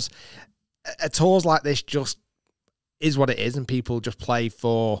tours. A tours like this just is what it is, and people just play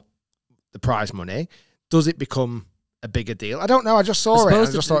for the prize money. Does it become a bigger deal? I don't know. I just saw it.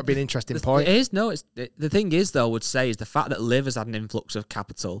 I just thought it'd be an interesting point. It is. No, the thing is, though, I would say, is the fact that LIV has had an influx of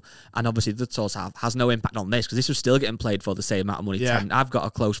capital, and obviously the tours has no impact on this, because this was still getting played for the same amount of money. Yeah. I've got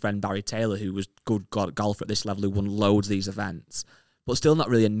a close friend, Barry Taylor, who was good golfer at this level, who won loads of these events, but still not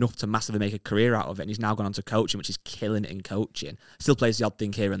really enough to massively make a career out of it. And he's now gone on to coaching, which is killing it in coaching. Still plays the odd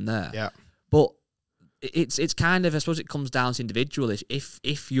thing here and there. Yeah. But it's kind of, I suppose it comes down to individualish.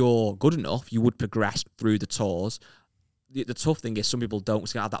 If you're good enough, you would progress through the tours. The tough thing is some people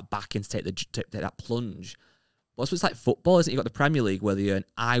don't have that backing to take that plunge. But I suppose it's like football, isn't it? You've got the Premier League where they earn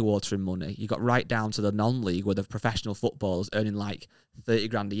eye-watering money. You got right down to the non-league where the professional footballers earning like 30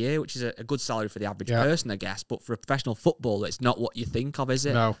 grand a year, which is a good salary for the average person, I guess. But for a professional footballer, it's not what you think of, is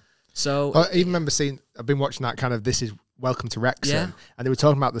it? No. So I even remember I've been watching that kind of This Is Welcome to Wrexham, and they were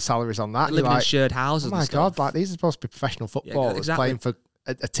talking about the salaries on that. Living in shared houses. Oh my God, like these are supposed to be professional footballers playing for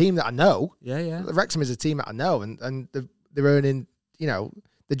a team that I know. Yeah. Wrexham is a team that I know, and they're earning, they're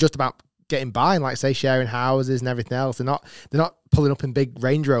just about getting by, and like say sharing houses and everything else. They're not pulling up in big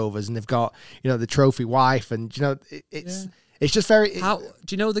Range Rovers, and they've got the trophy wife, and it's just very. How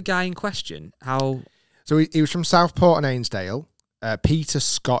do you know the guy in question? How? So he was from Southport and Ainsdale. Peter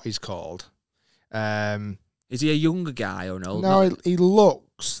Scott is called. Is he a younger guy or no? No, he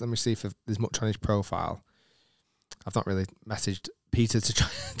looks. Let me see if there's much on his profile. I've not really messaged Peter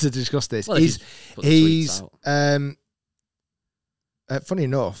to discuss this. Well, he's funny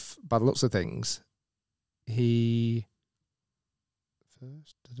enough, by the looks of things, he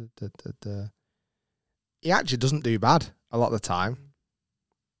actually doesn't do bad a lot of the time.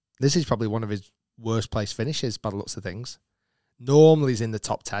 This is probably one of his worst place finishes by the looks of things. Normally he's in the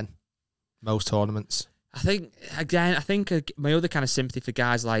top 10 most tournaments. I think my other kind of sympathy for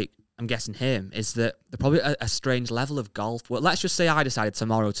guys like, I'm guessing him, is that they're probably a strange level of golf. Well, let's just say I decided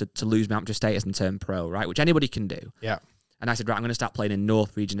tomorrow to lose my amateur status and turn pro, right? Which anybody can do. Yeah. And I said, right, I'm going to start playing in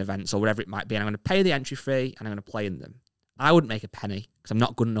North Region events or whatever it might be, and I'm going to pay the entry fee and I'm going to play in them. I wouldn't make a penny because I'm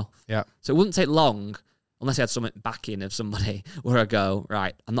not good enough. Yeah. So it wouldn't take long, unless I had some backing of somebody where I go,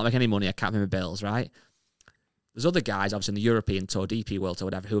 right, I'm not making any money, I can't pay my bills, right? There's other guys, obviously, in the European Tour, DP World Tour,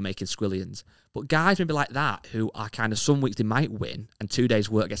 whatever, who are making squillions. But guys maybe like that, who are kind of, some weeks they might win, and 2 days'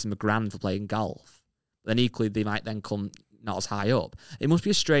 work gets them $1,000 for playing golf. But then equally, they might then come not as high up. It must be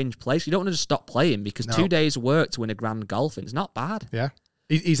a strange place. You don't want to just stop playing, because 2 days' work to win $1,000 golfing is not bad. Yeah.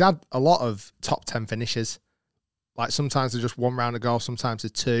 He's had a lot of top 10 finishes. Like, sometimes they're just one round of golf, sometimes they're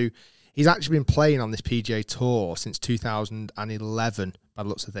two. He's actually been playing on this PGA Tour since 2011, by the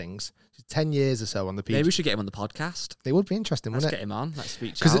looks of things. 10 years or so on the PGA. Maybe we should get him on the podcast. It would be interesting, wouldn't it? Let's get him on. Let's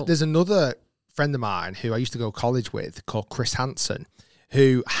speak out. Because there's another friend of mine who I used to go to college with called Chris Hansen,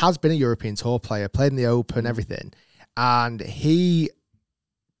 who has been a European Tour player, played in the Open, everything. And he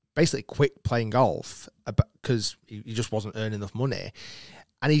basically quit playing golf because he just wasn't earning enough money.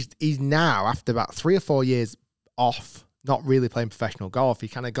 And he's now, after about 3 or 4 years off, not really playing professional golf, he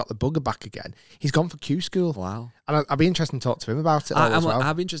kind of got the bugger back again. He's gone for Q school. Wow. And I'd be interested to talk to him about it as well.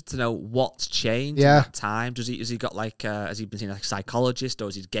 I'd be interested to know what's changed in that time. Has he got has he been seen like a psychologist, or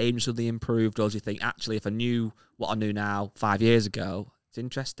has his game suddenly improved, or does he think, actually, if I knew what I knew now 5 years ago, it's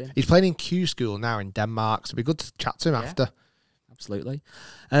interesting? He's playing in Q school now in Denmark, so it'd be good to chat to him after. Absolutely.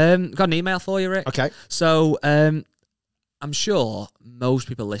 Got an email for you, Rick. Okay. So, I'm sure most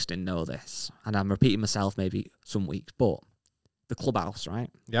people listening know this, and I'm repeating myself maybe some weeks, but the clubhouse, right?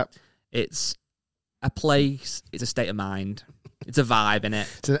 Yep. It's a place, it's a state of mind, it's a vibe, innit?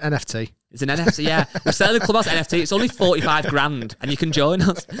 It's an NFT. It's an NFT, yeah. We're selling the clubhouse NFT. It's only 45 grand, and you can join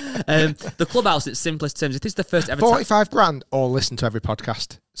us. The clubhouse, in its simplest terms, if this is the first ever 45 grand, or listen to every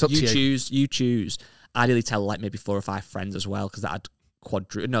podcast. It's up to you. You choose. Ideally, tell like maybe 4 or 5 friends as well, because that'd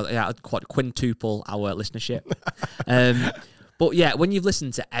quintuple our listenership. But yeah, when you've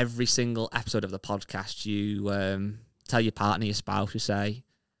listened to every single episode of the podcast, you tell your partner, your spouse, you say,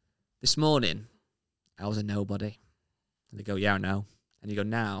 this morning, I was a nobody. And they go, yeah, I know. And you go,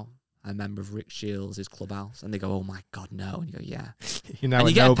 now, I'm a member of Rick Shields' clubhouse. And they go, oh my God, no. And you go, yeah. And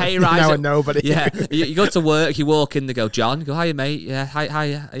you get a pay rise. You're now a nobody. Yeah. You go to work, you walk in, they go, John. You go, hiya, mate. Yeah, hi.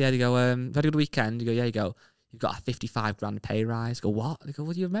 Yeah, they go, had a good weekend. You go, yeah. You go, you've got a 55 grand pay rise. I go, what? They go,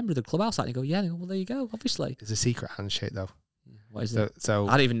 well, do you remember the clubhouse? And you go, yeah. They go, well, there you go, obviously. It's a secret handshake, though. What is it? So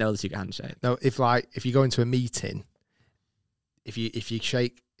I don't even know the secret handshake. No, if you go into a meeting, if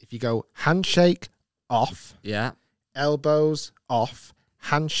you go handshake off, yeah, elbows off,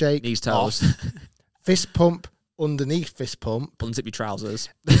 handshake knees toes, off, fist pump underneath fist pump, unzip your trousers.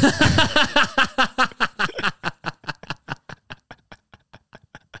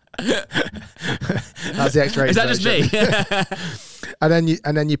 That's the X-rated Is that version. just me?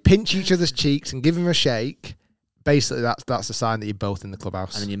 and then you pinch each other's cheeks and give them a shake. Basically, that's a sign that you're both in the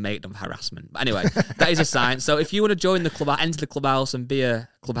clubhouse. And then you make them harassment. But anyway, that is a sign. So if you want to join the club, enter the clubhouse and be a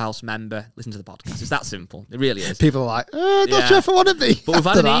clubhouse member, listen to the podcast. It's that simple. It really is. People are like, not sure if I want to be. But we've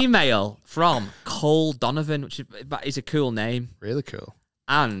had an email from Cole Donovan, which is a cool name. Really cool.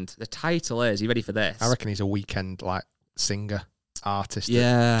 And the title is, are you ready for this? I reckon he's a weekend singer, artist. Yeah.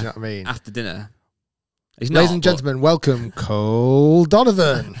 Do you know what I mean? After dinner. Ladies and gentlemen, welcome Cole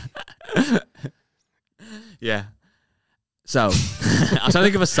Donovan. Yeah. So, I was trying to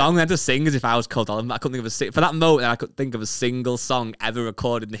think of a song then to sing as if I was Cole Donovan. I couldn't think of for that moment, I couldn't think of a single song ever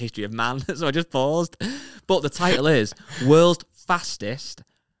recorded in the history of man. So I just paused. But the title is World's Fastest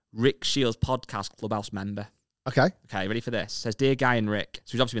Rick Shields Podcast Clubhouse Member. Okay, ready for this? It says, Dear Guy and Rick.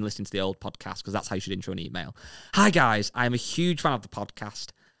 So he's obviously been listening to the old podcast because that's how you should intro an email. Hi guys, I am a huge fan of the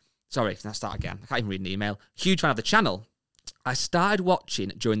podcast. Sorry, let's start again. I can't even read an email. Huge fan of the channel. I started watching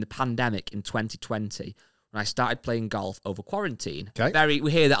during the pandemic in 2020 when I started playing golf over quarantine. Okay. We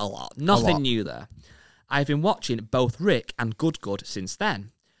hear that a lot. Nothing new there. I've been watching both Rick and Good since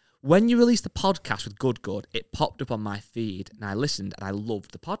then. When you released the podcast with Good, it popped up on my feed and I listened and I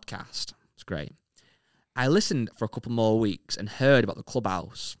loved the podcast. It's great. I listened for a couple more weeks and heard about the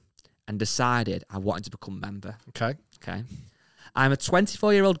clubhouse and decided I wanted to become a member. Okay. I'm a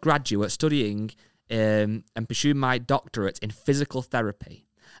 24-year-old graduate studying and pursuing my doctorate in physical therapy.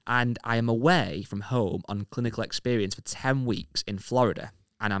 And I am away from home on clinical experience for 10 weeks in Florida.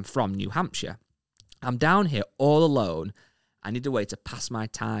 And I'm from New Hampshire. I'm down here all alone. I need a way to pass my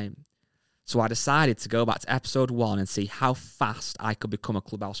time. So I decided to go back to episode 1 and see how fast I could become a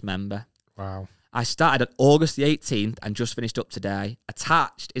clubhouse member. Wow. I started on August the 18th and just finished up today.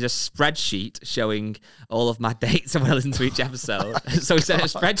 Attached is a spreadsheet showing all of my dates and when I listen to each episode. So we sent a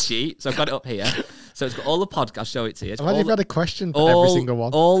spreadsheet, so I've got it up here. So it's got all the podcasts. I'll show it to you. You've got a question for every single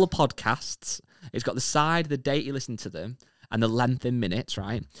one. All the podcasts. It's got the side, the date you listen to them, and the length in minutes,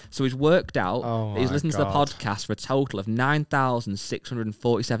 right? So he's worked out that he's listened to the podcast for a total of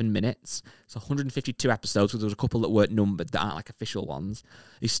 9,647 minutes. So 152 episodes, because there was a couple that weren't numbered that aren't like official ones.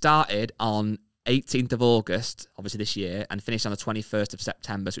 He started on 18th of August, obviously this year, and finished on the 21st of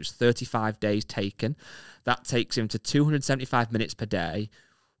September, so it's 35 days taken. That takes him to 275 minutes per day,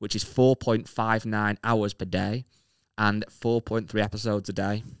 which is 4.59 hours per day, and 4.3 episodes a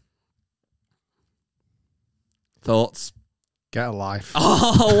day. Thoughts? Get a life.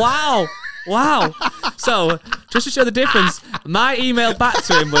 Oh, wow. Wow. So, just to show the difference, my email back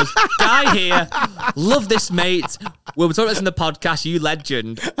to him was, Guy here, love this, mate. We'll be talking about this in the podcast, you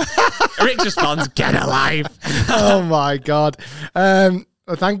legend. Rick's response, get a life. Oh, my God. Well,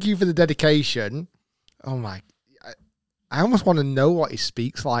 thank you for the dedication. Oh, my. I almost want to know what he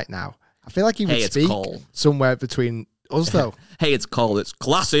speaks like now. I feel like he would speak Cole. Somewhere between us, though. Hey, it's Cole. It's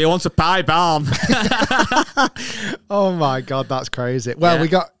classy. I want a pie bomb. Oh, my God. That's crazy. Well, we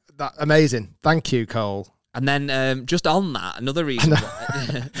got that. Amazing. Thank you, Cole. And then just on that, another reason.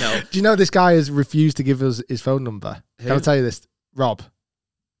 No. Do you know this guy has refused to give us his phone number? Who? Can I tell you this? Rob.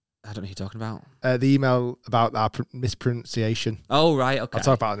 I don't know who you're talking about. The email about our mispronunciation. Oh, right, okay. I'll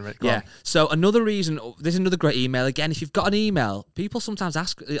talk about it in a minute. Go on. So another reason, this is another great email. Again, if you've got an email, people sometimes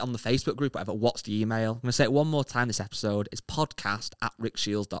ask on the Facebook group, whatever, what's the email? I'm going to say it one more time this episode. It's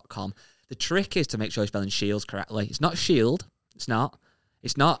podcast@rickshields.com. The trick is to make sure you're spelling Shields correctly. It's not Shield. It's not.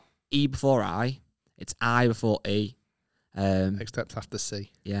 It's not E before I. It's I before E. Except after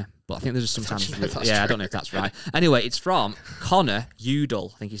C. Yeah, but I think there's sometimes... I don't know if that's right. Anyway, it's from Connor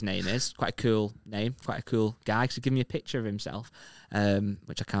Udall, I think his name is. Quite a cool name, quite a cool guy. So give me a picture of himself,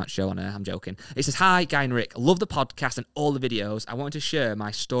 which I can't show on air, I'm joking. It says, Hi, Guy and Rick. Love the podcast and all the videos. I wanted to share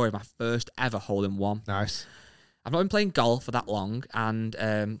my story of my first ever hole-in-one. Nice. I've not been playing golf for that long,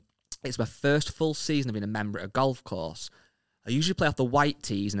 and it's my first full season of being a member at a golf course. I usually play off the white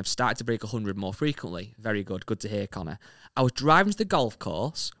tees and have started to break 100 more frequently. Very good. Good to hear, Connor. I was driving to the golf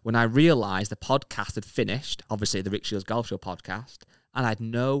course when I realised the podcast had finished, obviously the Rick Shields Golf Show podcast, and I had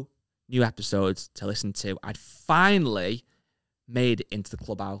no new episodes to listen to. I'd finally made it into the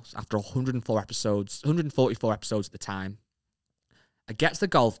clubhouse after 144 episodes at the time. I get to the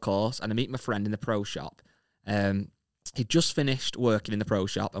golf course and I meet my friend in the pro shop, He just finished working in the pro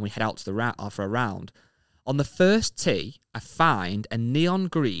shop, and we head out to for a round. On the first tee, I find a neon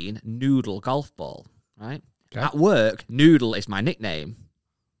green Noodle golf ball, right? Okay. At work, Noodle is my nickname.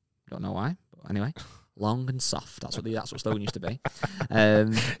 Don't know why, but anyway. Long and soft. That's what slogan used to be.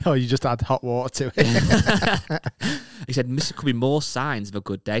 You just add hot water to it. He said, there could be more signs of a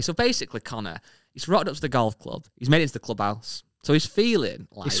good day. So basically, Connor, he's rocked up to the golf club. He's made it into the clubhouse. So he's feeling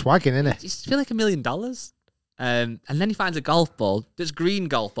like... He's swagging, isn't he? He's feeling like $1 million. And then he finds a golf ball. That's green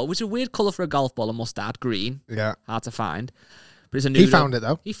golf ball, which is a weird colour for a golf ball, I must add. Green. Yeah. Hard to find. But it's a noodle. He found it,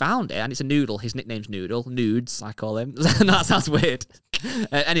 though. He found it, and it's a noodle. His nickname's Noodle. Nudes, I call him. That sounds weird.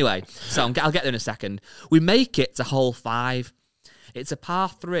 Anyway, so I'll get there in a second. We make it to hole 5. It's a par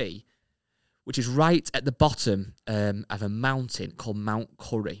 3, which is right at the bottom of a mountain called Mount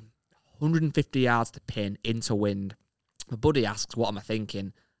Curry. 150 yards to pin, into wind. My buddy asks, what am I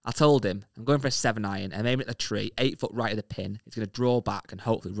thinking? I told him, I'm going for a 7-iron. I'm aiming at the tree, 8 foot right of the pin. It's going to draw back and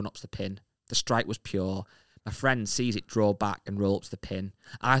hopefully run up to the pin. The strike was pure. My friend sees it draw back and roll up to the pin.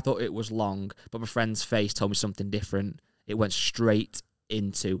 I thought it was long, but my friend's face told me something different. It went straight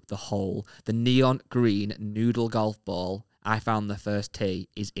into the hole. The neon green Noodle golf ball I found the first tee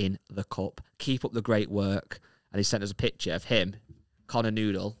is in the cup. Keep up the great work. And he sent us a picture of him, Connor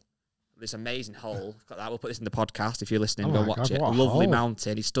Noodle. This amazing hole. Got that. We'll put this in the podcast if you're listening. Go watch it. A lovely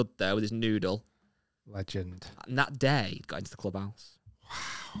mountain. He stood there with his noodle. Legend. And that day, he got into the clubhouse.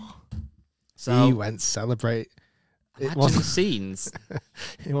 Wow. So he went celebrate. It wasn't scenes.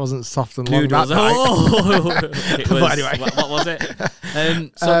 It wasn't soft and long. Noodles. It was, but anyway. What was it?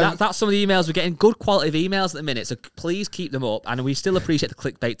 That's some of the emails. We're getting good quality of emails at the minute, so please keep them up. And we still appreciate the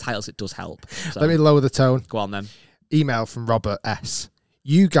clickbait titles. It does help. So, let me lower the tone. Go on then. Email from Robert S.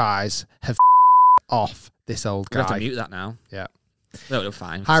 You guys have off this old guy. We have to mute that now. Yeah. No, we're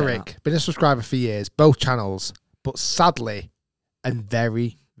fine. Hi, Rick. Been a subscriber for years, both channels, but sadly, and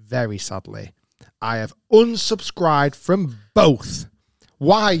very, very sadly, I have unsubscribed from both.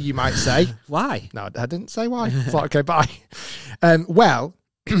 Why, you might say? Why? No, I didn't say why. It's like, okay, bye. Well,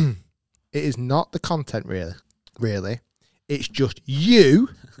 it is not the content, really. It's just you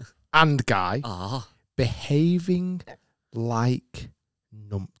and Guy behaving like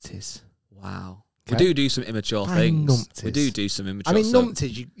numpties. Wow. Okay? We do some immature things. Numpties. We do some immature stuff.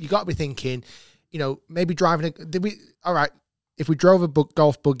 Numpties, you got to be thinking, maybe driving all right, if we drove a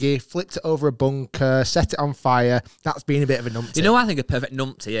golf buggy, flipped it over a bunker, set it on fire, that's being a bit of a numpty. You know what I think a perfect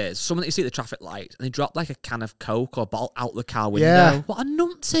numpty is? Someone that you see at the traffic light and they drop like a can of Coke or a bottle out the car window. Yeah. What a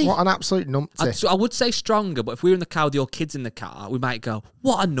numpty. What an absolute numpty. I would say stronger, but if we were in the car with your kids in the car, we might go,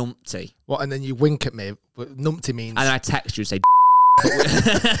 what a numpty. What? And then you wink at me. What numpty means. And I text you and say,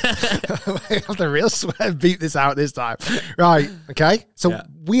 I have to real swear beat this out this time. Right, okay? So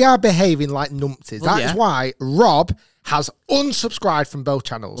we are behaving like numpties. Well, That is why Rob has unsubscribed from both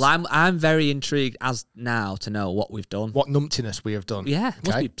channels. Well, I'm very intrigued as now to know what we've done. What numptiness we have done. Yeah, it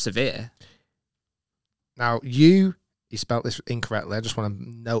must be severe. Now, you spelt this incorrectly. I just want to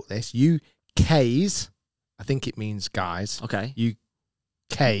note this. You K's, I think it means guys. Okay. You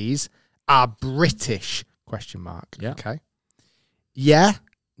K's are British, question mark. Yeah. Okay. Yeah,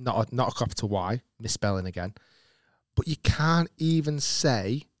 not a capital Y, misspelling again. But you can't even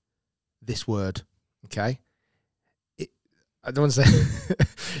say this word, okay? I don't want to say...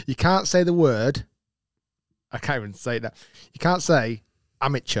 you can't say the word... I can't even say that. You can't say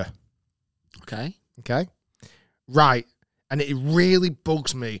amateur. Okay. Okay? Right. And it really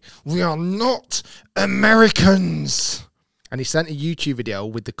bugs me. We are not Americans. And he sent a YouTube video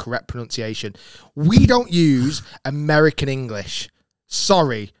with the correct pronunciation. We don't use American English.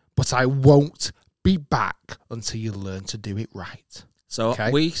 Sorry, but I won't be back until you learn to do it right. So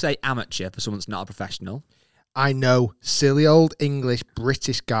we say amateur for someone that's not a professional. I know, silly old English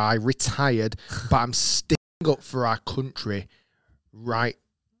British guy, retired, but I'm sticking up for our country,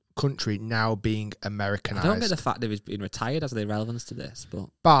 country now being Americanized. I don't get the fact that he's been retired as the relevance to this,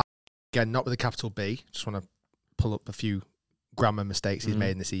 but again, not with a capital B. Just want to pull up a few grammar mistakes he's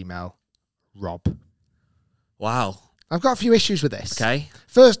made in this email. Rob. Wow. I've got a few issues with this. Okay.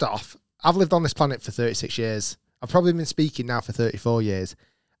 First off, I've lived on this planet for 36 years. I've probably been speaking now for 34 years.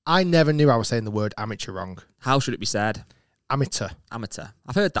 I never knew I was saying the word amateur wrong. How should it be said? Amateur. Amateur.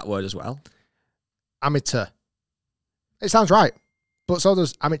 I've heard that word as well. Amateur. It sounds right, but so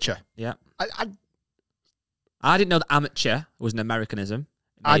does amateur. Yeah. I didn't know that amateur was an Americanism.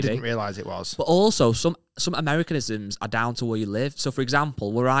 I didn't realise it was. But also, some Americanisms are down to where you live. So, for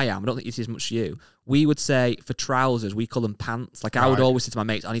example, where I am, I don't think this is much you, we would say for trousers, we call them pants. Like, I would always say to my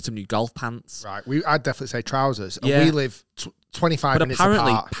mates, I need some new golf pants. Right. I'd definitely say trousers. And we live 25 minutes apart. But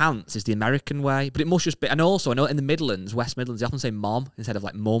apparently, pants is the American way. But it must just be... And also, I know in the Midlands, West Midlands, they often say mom instead of,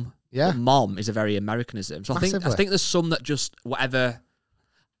 like, mum. Yeah. But mom is a very Americanism. So I think there's some that just, whatever...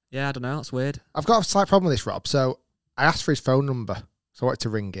 Yeah, I don't know. That's weird. I've got a slight problem with this, Rob. So I asked for his phone number. So I wanted to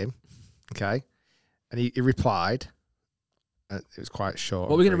ring him. Okay. And he replied. It was quite short.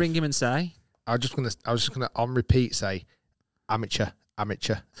 What were we going to ring him and say? I was just gonna on repeat say, amateur.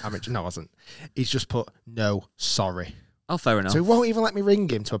 No, I wasn't. He's just put, no, sorry. Oh, fair enough. So he won't even let me ring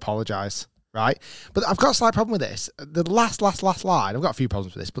him to apologise, right? But I've got a slight problem with this. The last line, I've got a few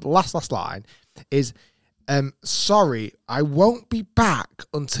problems with this, but the last line is, sorry, I won't be back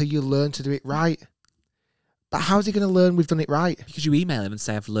until you learn to do it right. But how's he going to learn we've done it right? Because you email him and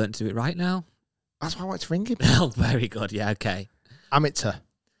say, I've learned to do it right now. That's why I wanted to ring him. Oh, very good. Yeah, okay. Amateur.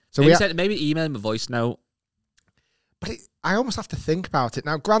 So maybe email him a voice note. But I almost have to think about it.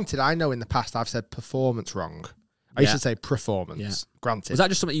 Now, granted, I know in the past I've said performance wrong. I used to say performance. Yeah. Granted. Was that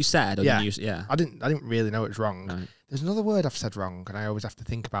just something you said? Or yeah. Yeah. I didn't really know it was wrong. Right. There's another word I've said wrong, and I always have to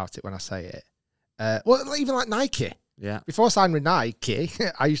think about it when I say it. Well, even like Nike. Yeah. Before I signed with Nike,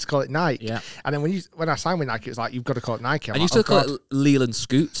 I used to call it Nike. Yeah. And then when I signed with Nike, it was like, you've got to call it Nike. And you still call it Leland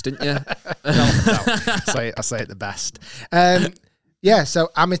Scoots, didn't you? No. I say it the best. Yeah, so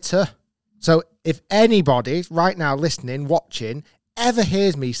amateur. So if anybody right now listening, watching, ever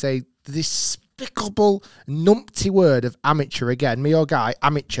hears me say the despicable, numpty word of amateur again, me or Guy,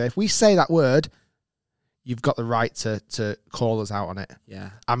 amateur, if we say that word, you've got the right to call us out on it.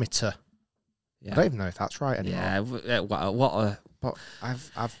 Yeah. Amateur. Yeah. I don't even know if that's right anymore. Yeah, But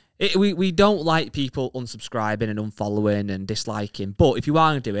I've we don't like people unsubscribing and unfollowing and disliking. But if you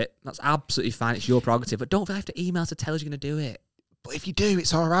are going to do it, that's absolutely fine. It's your prerogative. But don't have to email to tell us you're going to do it. But if you do,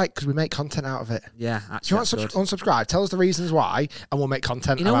 it's all right because we make content out of it. Yeah, actually. Do you want to unsubscribe? Tell us the reasons why, and we'll make content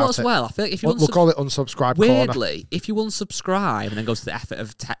out of it. You know what, as well? I feel like if you we'll call it unsubscribe weirdly, corner. if you unsubscribe and then go to the effort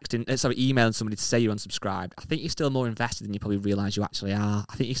of emailing somebody to say you're unsubscribed, I think you're still more invested than you probably realise you actually are.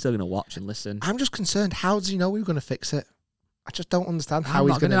 I think you're still going to watch and listen. I'm just concerned. How does he know we were going to fix it? I just don't understand how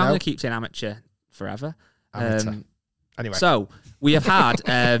he's going to know. I'm going to keep saying amateur forever. Amateur. Anyway. So, we have had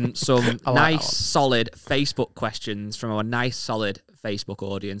some nice, solid Facebook questions from our nice, solid Facebook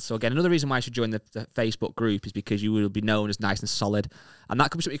audience. So, again, another reason why you should join the Facebook group is because you will be known as nice and solid. And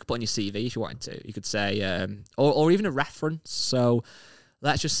that could be something you could put on your CV if you wanted to. You could say, or even a reference. So,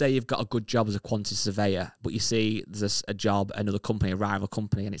 let's just say you've got a good job as a quantity surveyor, but you see there's a job, another company, a rival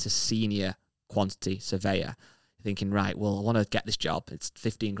company, and it's a senior quantity surveyor. You're thinking, right, well, I want to get this job. It's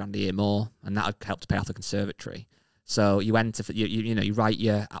 15 grand a year more, and that would help to pay off the conservatory. So you enter, you write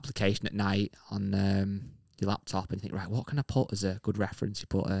your application at night on your laptop and you think, right, what can I put as a good reference? You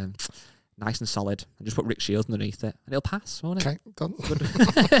put nice and solid and just put Rick Shields underneath it and it'll pass, won't it? Okay, done.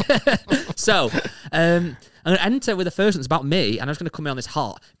 So I'm going to enter with the first one. It's about me and I'm just going to come in on this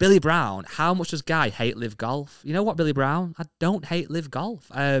hot. Billy Brown, how much does Guy hate LIV Golf? You know what, Billy Brown? I don't hate LIV Golf.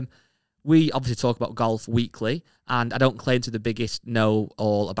 We obviously talk about golf weekly, and I don't claim to be the biggest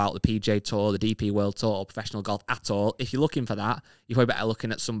know-all about the PGA Tour, the DP World Tour, or professional golf at all. If you're looking for that, you're probably better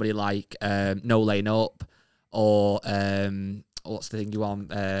looking at somebody like No Lane Up, or what's the thing you want?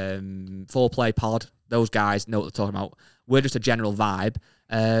 4Play Pod. Those guys know what they're talking about. We're just a general vibe,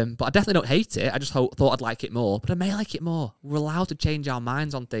 but I definitely don't hate it. I just thought I'd like it more, but I may like it more. We're allowed to change our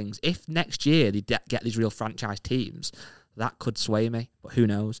minds on things. If next year they get these real franchise teams, that could sway me, but who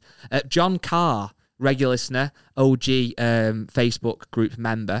knows? John Carr, regular listener, OG Facebook group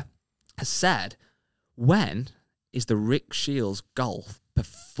member, has said, when is the Rick Shields Golf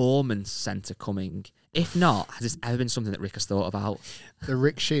Performance Centre coming? If not, has this ever been something that Rick has thought about? The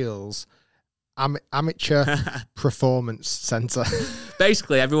Rick Shields Amateur Performance Centre.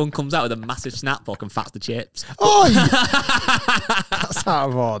 Basically, everyone comes out with a massive snapbook and fats the chips. Oh, that's out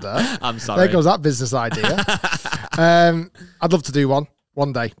of order. I'm sorry. There goes that business idea. I'd love to do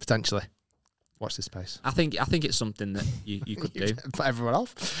one day, potentially. Watch this space. I think it's something that you could do. For everyone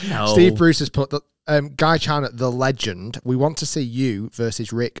else. No. Steve Bruce has put that Guy Chan at the legend. We want to see you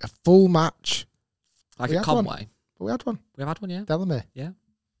versus Rick, a full match. Like at Conway. We had one. We've had one, yeah. Delamere. Yeah.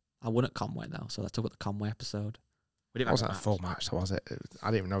 I won at Conway though, so let's talk about the Conway episode. We didn't. It wasn't a full match, was it? I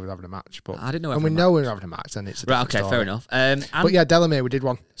didn't even know we were having a match, but I didn't know. And we know we were having a match, then it's a right. Okay, story. Fair enough. But yeah, Delamere, we did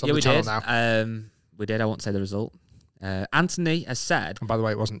one. It's on the channel now. Now. We did. I won't say the result. Anthony has said. And by the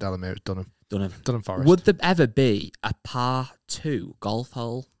way, it wasn't Delamere. It was Dunham Forest. Would there ever be a par 2 golf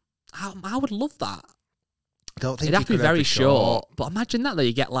hole? I would love that. I don't think it'd have to be very short. But imagine that, though.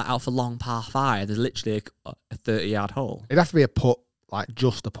 You get let out for long par 5. There's literally a 30-yard hole. It'd have to be a putt, like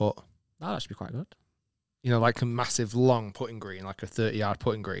just a putt. That should be quite good. You know, like a massive long putting green, like a 30-yard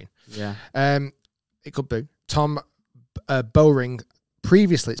putting green. Yeah. It could be. Tom Bowring,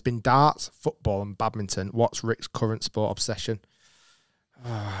 previously it's been darts, football and badminton. What's Rick's current sport obsession?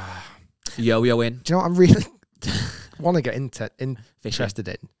 Yo-yoing. Do you know what I really want to get interested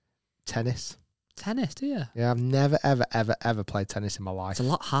in? Tennis. Tennis, do you? Yeah, I've never, ever played tennis in my life. It's a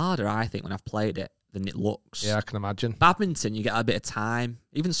lot harder, I think, when I've played it than it looks. Yeah, I can imagine. Badminton, you get a bit of time.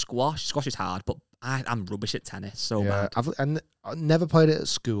 Even squash. Squash is hard, but I'm rubbish at tennis. So bad. I never played it at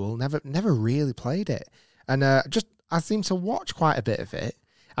school. Never really played it. And I seem to watch quite a bit of it.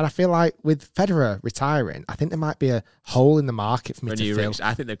 And I feel like with Federer retiring, I think there might be a hole in the market for me to fill.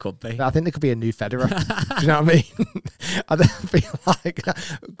 I think there could be. I think there could be a new Federer. Do you know what I mean? I feel like,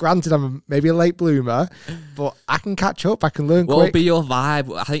 granted, I'm maybe a late bloomer, but I can catch up. I can learn quick. What would be your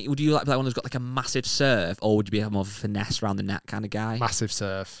vibe? I think, would you like one who's got like a massive serve, or would you be more of a finesse around the net kind of guy? Massive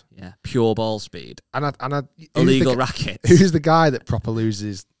serve. Yeah. Pure ball speed. And illegal rackets. Who's the guy that proper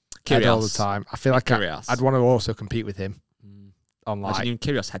loses head all the Kyrgios. time? I feel like I'd want to also compete with him. Imagine you and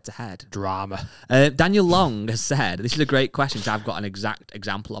Kyrgios head to head. Drama. Daniel Long has said, this is a great question because I've got an exact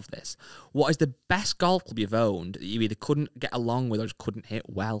example of this. What is the best golf club you've owned that you either couldn't get along with or just couldn't hit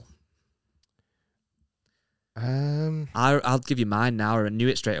well? I'll give you mine now. I knew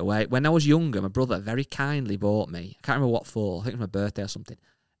it straight away. When I was younger, my brother very kindly bought me, I can't remember what for, I think it was my birthday or something,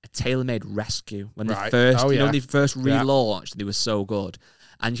 a TaylorMade Rescue. When they first, when they first relaunched, they were so good.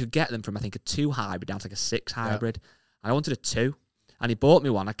 And you could get them from, I think, a 2 hybrid down to like a 6 hybrid. And I wanted a 2. And he bought me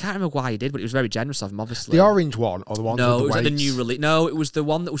one. I can't remember why he did, but it was very generous of him, obviously. The orange one or the one with the No, it was like the weights? new release. No, it was the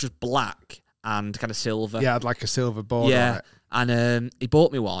one that was just black and kind of silver. Yeah, had like a silver border on it. And he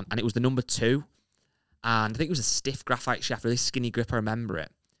bought me one, and it was the number 2. And I think it was a stiff graphite shaft, really skinny grip, I remember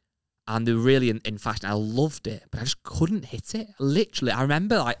it. And they were really in fashion. I loved it, but I just couldn't hit it. Literally, I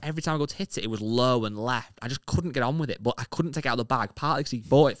remember like every time I go to hit it, it was low and left. I just couldn't get on with it, but I couldn't take it out of the bag, partly because he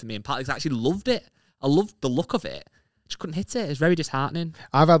bought it for me, and partly because I actually loved it. I loved the look of it. Just couldn't hit it. It was very disheartening.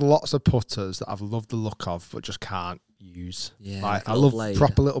 I've had lots of putters that I've loved the look of, but just can't use. Yeah, like, I little love blade.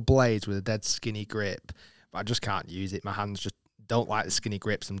 proper little blades with a dead skinny grip, but I just can't use it. My hands just don't like the skinny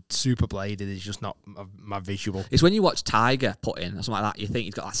grips, and super bladed is just not my visual. It's when you watch Tiger put in or something like that, you think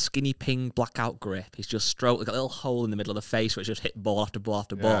he's got that skinny ping blackout grip. He's just stroked, got a little hole in the middle of the face where it's just hit ball after ball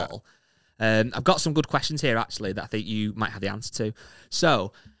after ball. I've got some good questions here actually that I think you might have the answer to.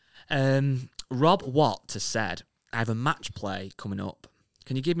 So, Rob Watt has said, I have a match play coming up.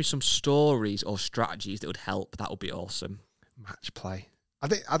 Can you give me some stories or strategies that would help? That would be awesome. Match play.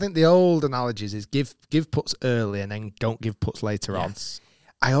 I think the old analogies is give putts early and then don't give putts later on.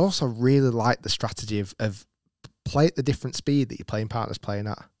 I also really like the strategy of play at the different speed that your playing partner's playing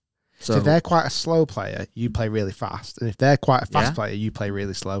at. So if they're quite a slow player, you play really fast. And if they're quite a fast player, you play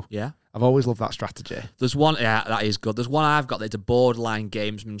really slow. Yeah. I've always loved that strategy. There's one, that is good. There's one I've got that's a borderline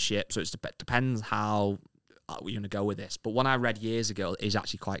gamesmanship, so it depends how you're going to go with this. But one I read years ago is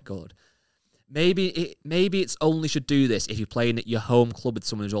actually quite good. Maybe it's only should do this if you're playing at your home club with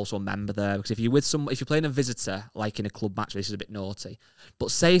someone who's also a member there. Because if you're playing a visitor, like in a club match, this is a bit naughty.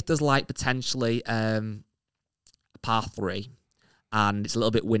 But say if there's like potentially a par 3 and it's a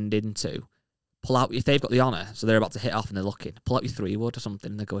little bit wind into, pull out, if they've got the honour, so they're about to hit off and they're looking, pull out your 3-wood or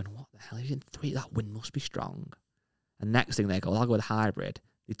something, and they're going, what the hell is in 3? That wind must be strong. And next thing they go, I'll go with a hybrid.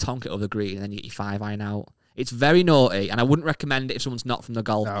 You tonk it over the green and then you get your 5-iron out. It's very naughty, and I wouldn't recommend it if someone's not from the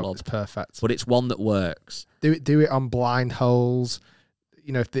golf club. It's perfect. But it's one that works. Do it on blind holes.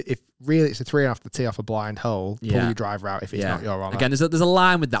 You know, if really it's a 3.5 to tee off a blind hole, pull your driver out if it's not your honour. Again, there's a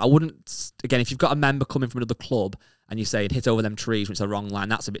line with that. I wouldn't, again, if you've got a member coming from another club and you say hit over them trees when it's the wrong line,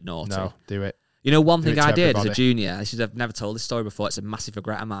 that's a bit naughty. No, do it. You know, one thing I did as a junior, I've never told this story before, it's a massive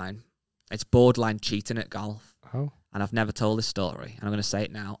regret of mine. It's borderline cheating at golf. Oh. And I've never told this story, and I'm going to say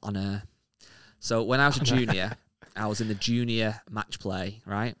it now on air. So when I was a junior, I was in the junior match play,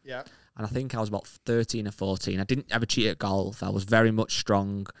 right? Yeah. And I think I was about 13 or 14. I didn't ever cheat at golf. I was very much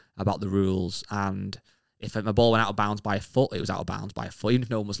strong about the rules. And if my ball went out of bounds by a foot, it was out of bounds by a foot. Even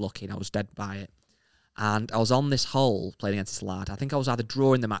if no one was looking, I was dead by it. And I was on this hole playing against this lad. I think I was either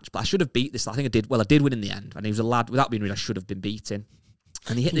drawing the match, but I should have beat this. I think I did. Well, I did win in the end. And he was a lad, without being rude, I should have been beaten.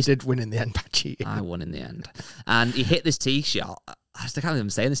 And he hit this. You did win in the end by cheating. I won in the end. And he hit this tee shot. I can't believe I'm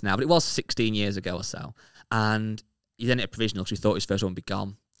saying this now, but it was 16 years ago or so. And he then hit a provisional because we thought his first one would be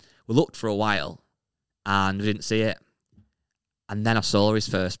gone. We looked for a while and we didn't see it. And then I saw his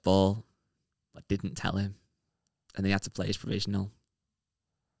first ball. I didn't tell him. And then he had to play his provisional.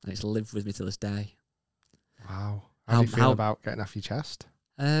 And it's lived with me to this day. Wow. How do you feel about getting off your chest?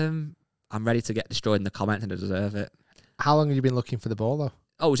 I'm ready to get destroyed in the comments and I deserve it. How long have you been looking for the ball, though?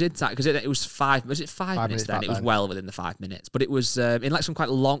 Oh, it was in time because it was 5 minutes then? It was well within the 5 minutes. But it was in like some quite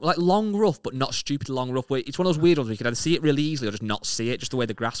long rough, but not stupid long rough. Where it's one of those weird ones where you could either see it really easily or just not see it, just the way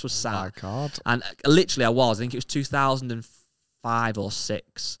the grass was sat. Oh, my God. And literally I think it was 2005 or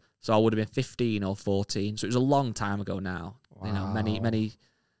 6. So I would have been 15 or 14. So it was a long time ago now. Wow. You know, many.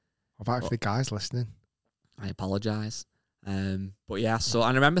 What about if the guys listening? I apologise. But yeah, so and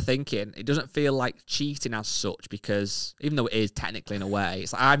I remember thinking it doesn't feel like cheating as such because even though it is technically in a way,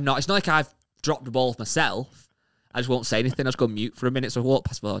 it's like it's not like I've dropped the ball myself. I just won't say anything. I just go mute for a minute. So I walk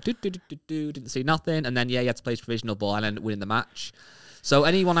past the ball, didn't see nothing, and then you had to play his provisional ball and end up winning the match. So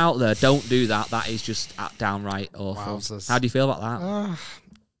anyone out there, don't do that. That is just downright awful. Wowzers. How do you feel about that?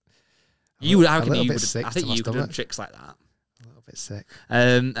 I think you could do tricks like that. A little bit sick.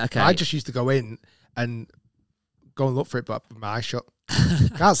 Okay. I just used to go in and go and look for it, but with my eyes shut.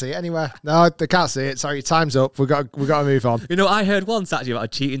 Can't see it anywhere. No, they can't see it. Sorry, time's up. We got to move on. You know, I heard once actually about a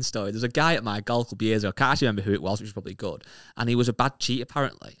cheating story. There's a guy at my golf club years ago. I can't actually remember who it was, which was probably good. And he was a bad cheat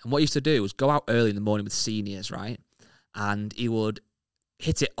apparently. And what he used to do was go out early in the morning with seniors, right? And he would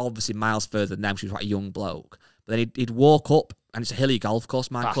hit it obviously miles further than them. She was quite a young bloke. But then he'd walk up, and it's a hilly golf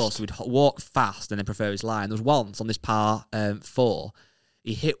course, my course. So he'd walk fast and then prefer his line. There was once on this par 4,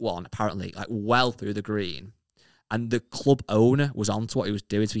 he hit one apparently like well through the green. And the club owner was onto what he was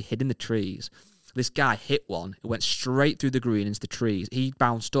doing, so he hid in the trees. This guy hit one. It went straight through the green into the trees. He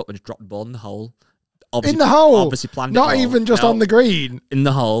bounced up and just dropped the ball in the hole. In the hole? Obviously planned it all. Not even just on the green? In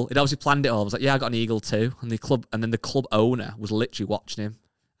the hole. It obviously planned it all. I was like, yeah, I got an eagle too. And then the club owner was literally watching him.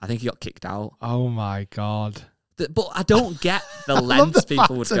 I think he got kicked out. Oh, my God. But I don't get the lengths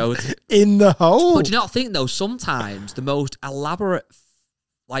people would go to. In the hole? But do you not think, though, sometimes the most elaborate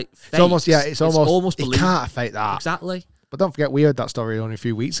fakes, it's almost you can't fake that. Exactly. But don't forget, we heard that story only a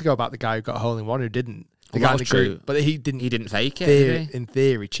few weeks ago about the guy who got a hole in one who didn't. The guy in the group, but he didn't. He didn't fake it. In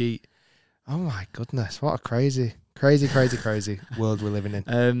theory, cheat. Oh my goodness! What a crazy world we're living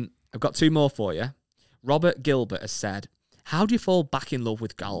in. I've got 2 more for you. Robert Gilbert has said, "How do you fall back in love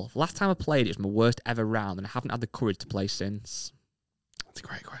with golf? Last time I played it was my worst ever round, and I haven't had the courage to play since." That's a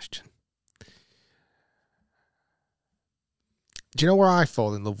great question. Do you know where I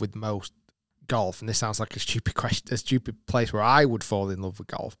fall in love with most golf? And this sounds like a stupid question, a stupid place where I would fall in love with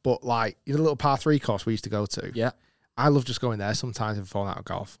golf. But like, you know, the little par 3 course we used to go to. Yeah. I love just going there sometimes and falling out of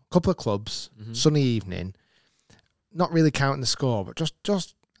golf. A couple of clubs, sunny evening, not really counting the score, but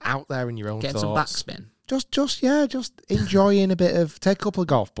just out there in your own Getting thoughts. some backspin. Just enjoying a bit of, take a couple of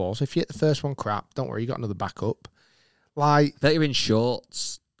golf balls. If you hit the first one crap, don't worry, you got another backup. Like, I bet you're in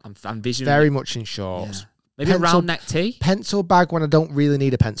shorts. I'm visioning. Very much in shorts. Yeah. Maybe a round neck tee? Pencil bag when I don't really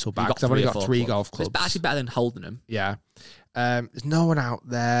need a pencil bag because I've only got 3 golf clubs. It's actually better than holding them. Yeah. There's no one out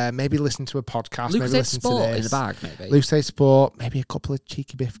there. Maybe listen to a podcast. Loose maybe listen sport to this. in the bag, maybe. Loose sport. Maybe a couple of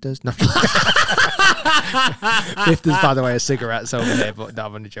cheeky bifters. No. Bifters, by the way, are cigarettes over here, but no,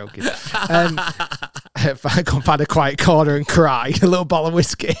 I'm only joking. If I come find a quiet corner and cry, a little bottle of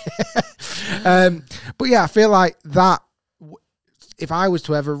whiskey. But yeah, I feel like that. If I was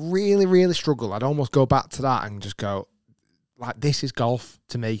to ever really, really struggle, I'd almost go back to that and just go, like, this is golf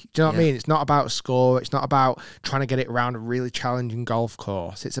to me. Do you know what I mean? It's not about a score. It's not about trying to get it around a really challenging golf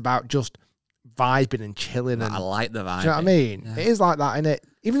course. It's about just vibing and chilling. And, I like the vibe. Do you know what I mean? Yeah. It is like that, isn't it?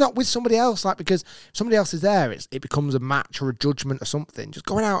 Even not with somebody else, like, because if somebody else is there, it becomes a match or a judgment or something. Just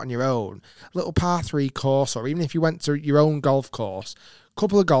going out on your own, little par 3 course, or even if you went to your own golf course,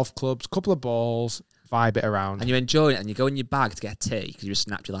 couple of golf clubs, couple of balls, vibe it around. And you enjoy it, and you go in your bag to get a tea because you just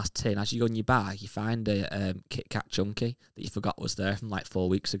snapped your last tea. And as you go in your bag, you find a Kit Kat Chunky that you forgot was there from like 4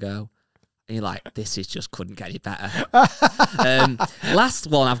 weeks ago. And you're like, this is just couldn't get any better. Last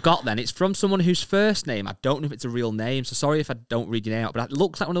one I've got then, it's from someone whose first name, I don't know if it's a real name, so sorry if I don't read your name out, but it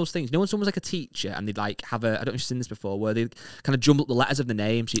looks like one of those things. You know when someone's like a teacher and they'd like have I don't know if you've seen this before, where they kind of jumble up the letters of the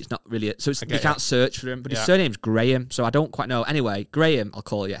name, so it's not really, you can't search for him, but his surname's Graham, so I don't quite know. Anyway, Graham, I'll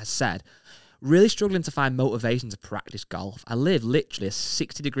call you, has said, really struggling to find motivation to practice golf. I live literally a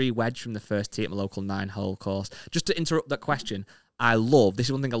 60-degree wedge from the first tee at my local 9-hole course. Just to interrupt that question, this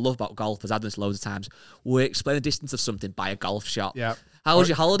is one thing I love about golf, as I've done this loads of times. We explain the distance of something by a golf shot. Yeah. How was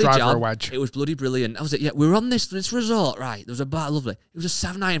your holiday, John? A wedge. It was bloody brilliant. I was like, we were on this resort, right? There was a bar, lovely. It was a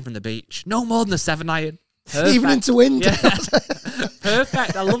 7-iron from the beach. No more than a 7-iron. Perfect. Even into wind. Yeah.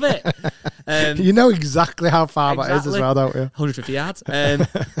 Perfect. I love it. You know exactly how far that is as well, don't you? 150 yards. And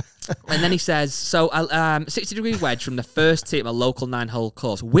then he says, 60-degree wedge from the first tee at my local 9-hole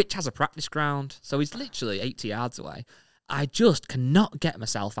course, which has a practice ground. So he's literally 80 yards away. I just cannot get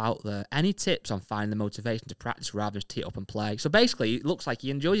myself out there. Any tips on finding the motivation to practice rather than just tee it up and play? So basically, it looks like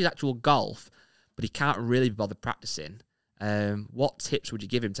he enjoys his actual golf, but he can't really be bothered practicing. What tips would you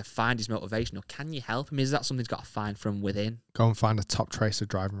give him to find his motivation, or can you help him? Is that something he's got to find from within? Go and find a top tracer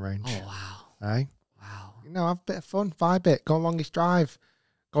driving range. Oh, wow. Eh? Wow. Have a bit of fun, vibe it, go on longest drive.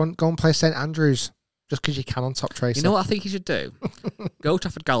 Go and play St Andrews. Just because you can on top tracer. You know what I think he should do? Go to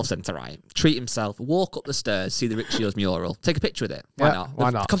Trafford Golf Centre, right? Treat himself, walk up the stairs, see the Rick Shields mural, take a picture with it. Why not? Why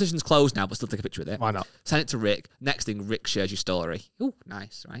not? The competition's closed now, but still take a picture with it. Why not? Send it to Rick. Next thing, Rick shares your story. Ooh,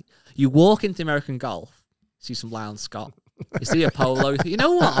 nice, right? You walk into American Golf, see some Lyle Scott. You see a polo. You think, you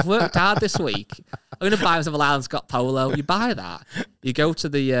know what? I've worked hard this week. I'm going to buy myself a Lyle Scott polo. You buy that. You go to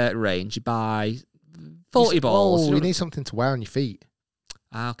the range. You buy 40 balls. You need something to wear on your feet.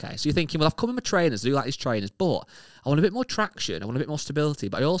 Okay, so you're thinking, well, I've come in my trainers, I do like these trainers, but I want a bit more traction, I want a bit more stability,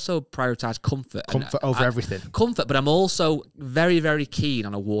 but I also prioritise comfort. Over everything. Comfort, but I'm also very, very keen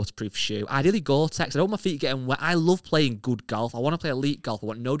on a waterproof shoe. Ideally Gore-Tex. I don't want my feet getting wet. I love playing good golf. I want to play elite golf. I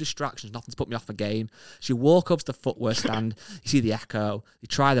want no distractions, nothing to put me off my game. So you walk up to the footwear stand, you see the Echo, you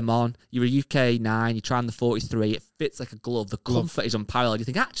try them on, you're a UK 9, you try on the 43, it fits like a glove. The comfort is unparalleled. You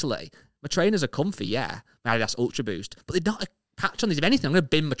think, actually, my trainers are comfy, yeah. My Adidas Ultra Boost, but they're not a patch on these. If anything, I'm going to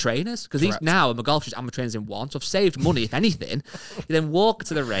bin my trainers because these now, my golf shoes and my trainers in one. So I've saved money, if anything. You then walk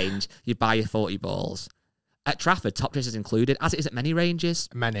to the range, you buy your 40 balls. At Trafford, top tracers included, as it is at many ranges.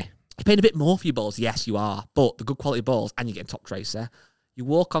 Many. You're paying a bit more for your balls, yes, you are, but the good quality balls, and you're getting top tracer. You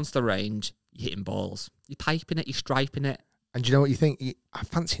walk onto the range, you're hitting balls. You're piping it, you're striping it. And do you know what you think? I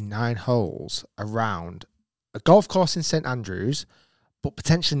fancy 9 holes around a golf course in St Andrews, but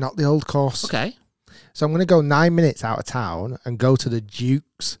potentially not the old course. Okay. So I'm going to go 9 minutes out of town and go to the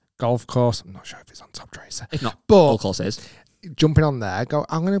Duke's golf course. I'm not sure if it's on top tracer. If not, but all course is. Jumping on there, go,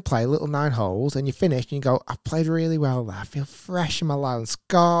 I'm going to play little 9 holes, and you finish and you go, I played really well there. I feel fresh in my Lyle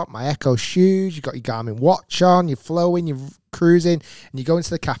Scott, my Echo shoes, you've got your Garmin watch on, you're flowing, you're cruising, and you go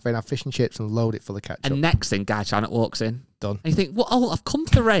into the cafe and have fish and chips and load it full of ketchup. And next thing, Guy Charnock walks in. Done. And you think, well, oh, I've come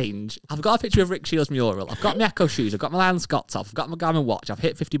to the range. I've got a picture of Rick Shields' mural. I've got my Echo shoes. I've got my Lyle Scott top. I've got my Garmin watch. I've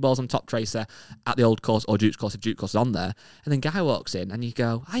hit 50 balls on top tracer at the old course or Duke's course if Duke's course is on there. And then Guy walks in and you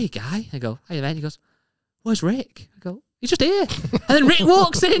go, hiya, Guy. I go, hiya, mate. He goes, where's Rick? I go, he's just here. And then Rick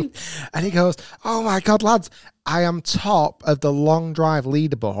walks in. And he goes, oh my God, lads, I am top of the long drive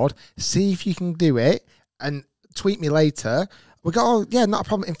leaderboard. See if you can do it and tweet me later. We go, oh, yeah, not a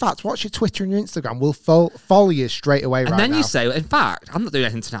problem. In fact, watch your Twitter and your Instagram. We'll follow you straight away and then you say, in fact, I'm not doing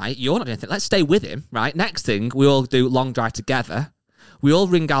anything tonight. You're not doing anything. Let's stay with him, right? Next thing, we all do long drive together. We all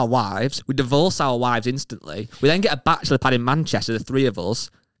ring our wives. We divorce our wives instantly. We then get a bachelor pad in Manchester, the 3 of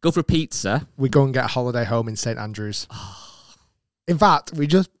us. Go for a pizza. We go and get a holiday home in St Andrews. In fact, we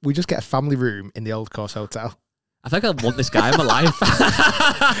just get a family room in the Old Course Hotel. I think I want this guy in my life.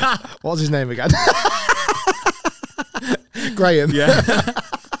 What's his name again? Graham. Yeah.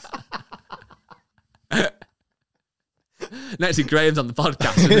 Next thing, Graham's on the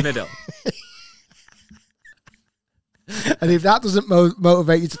podcast in the middle. And if that doesn't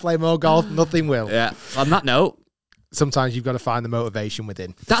motivate you to play more golf, nothing will. Yeah. On that note, sometimes you've got to find the motivation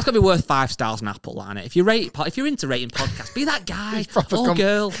within. That's got to be worth 5 stars on Apple, isn't it? If you're into rating podcasts, be that guy or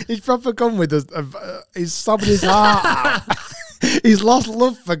girl. He's proper come with us. He's sobbing his heart. He's lost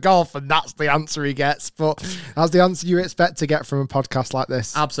love for golf, and that's the answer he gets. But that's the answer you expect to get from a podcast like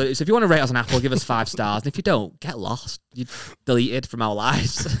this. Absolutely. So if you want to rate us on Apple, give us 5 stars. And if you don't, get lost. You're deleted from our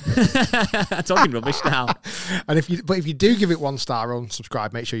lives. I'm talking rubbish now. And if you do give it 1 star on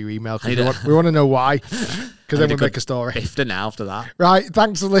subscribe, make sure you email, because we want to know why. Because then we'll make a story. After that. Right.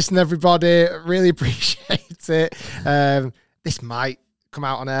 Thanks for listening, everybody. Really appreciate it. This might come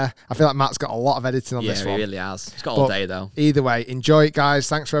out on air. I feel like Matt's got a lot of editing on this one. Yeah, he really has. He's got all day, though. Either way, enjoy it, guys.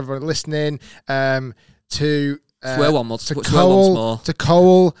 Thanks for everyone listening. Swear once more. To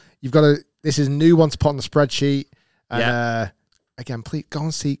Cole, you've got this is a new one to put on the spreadsheet. And again, please go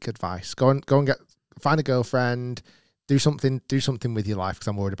and seek advice. Go and find a girlfriend. Do something with your life, because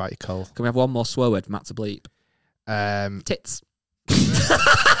I'm worried about you, Cole. Can we have one more swear word for Matt to bleep? Tits.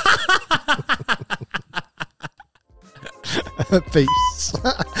 Peace.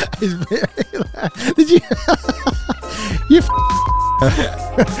 Did you? You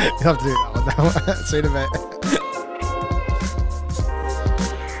have to do that one now. See you in a bit.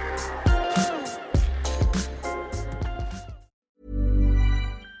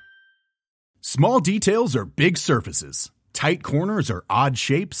 Small details are big surfaces. Tight corners are odd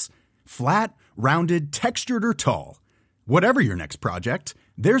shapes. Flat, rounded, textured, or tall. Whatever your next project,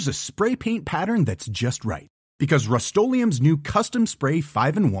 there's a spray paint pattern that's just right. Because Rust-Oleum's new Custom Spray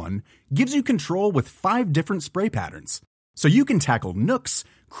 5-in-1 gives you control with 5 different spray patterns. so you can tackle nooks,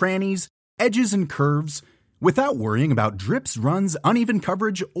 crannies, edges, and curves without worrying about drips, runs, uneven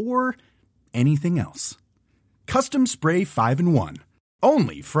coverage, or anything else. Custom Spray 5-in-1,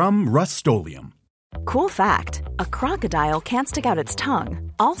 only from Rust-Oleum. Cool fact, a crocodile can't stick out its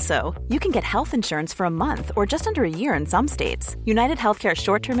tongue. Also, you can get health insurance for a month or just under a year in some states. United Healthcare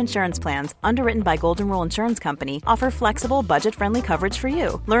short-term insurance plans, underwritten by Golden Rule Insurance Company, offer flexible, budget-friendly coverage for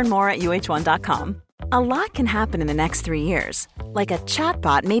you. Learn more at uh1.com. A lot can happen in the next 3 years. Like a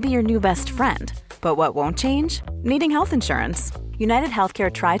chatbot may be your new best friend. But what won't change? Needing health insurance. United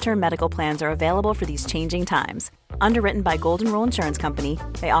Healthcare Tri-Term Medical Plans are available for these changing times. Underwritten by Golden Rule Insurance Company,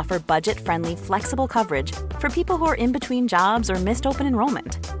 they offer budget-friendly, flexible coverage for people who are in between jobs or missed open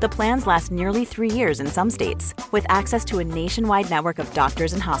enrollment. The plans last nearly 3 years in some states, with access to a nationwide network of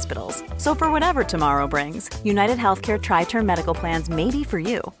doctors and hospitals. So for whatever tomorrow brings, United Healthcare Tri-Term Medical Plans may be for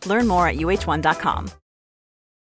you. Learn more at uh1.com.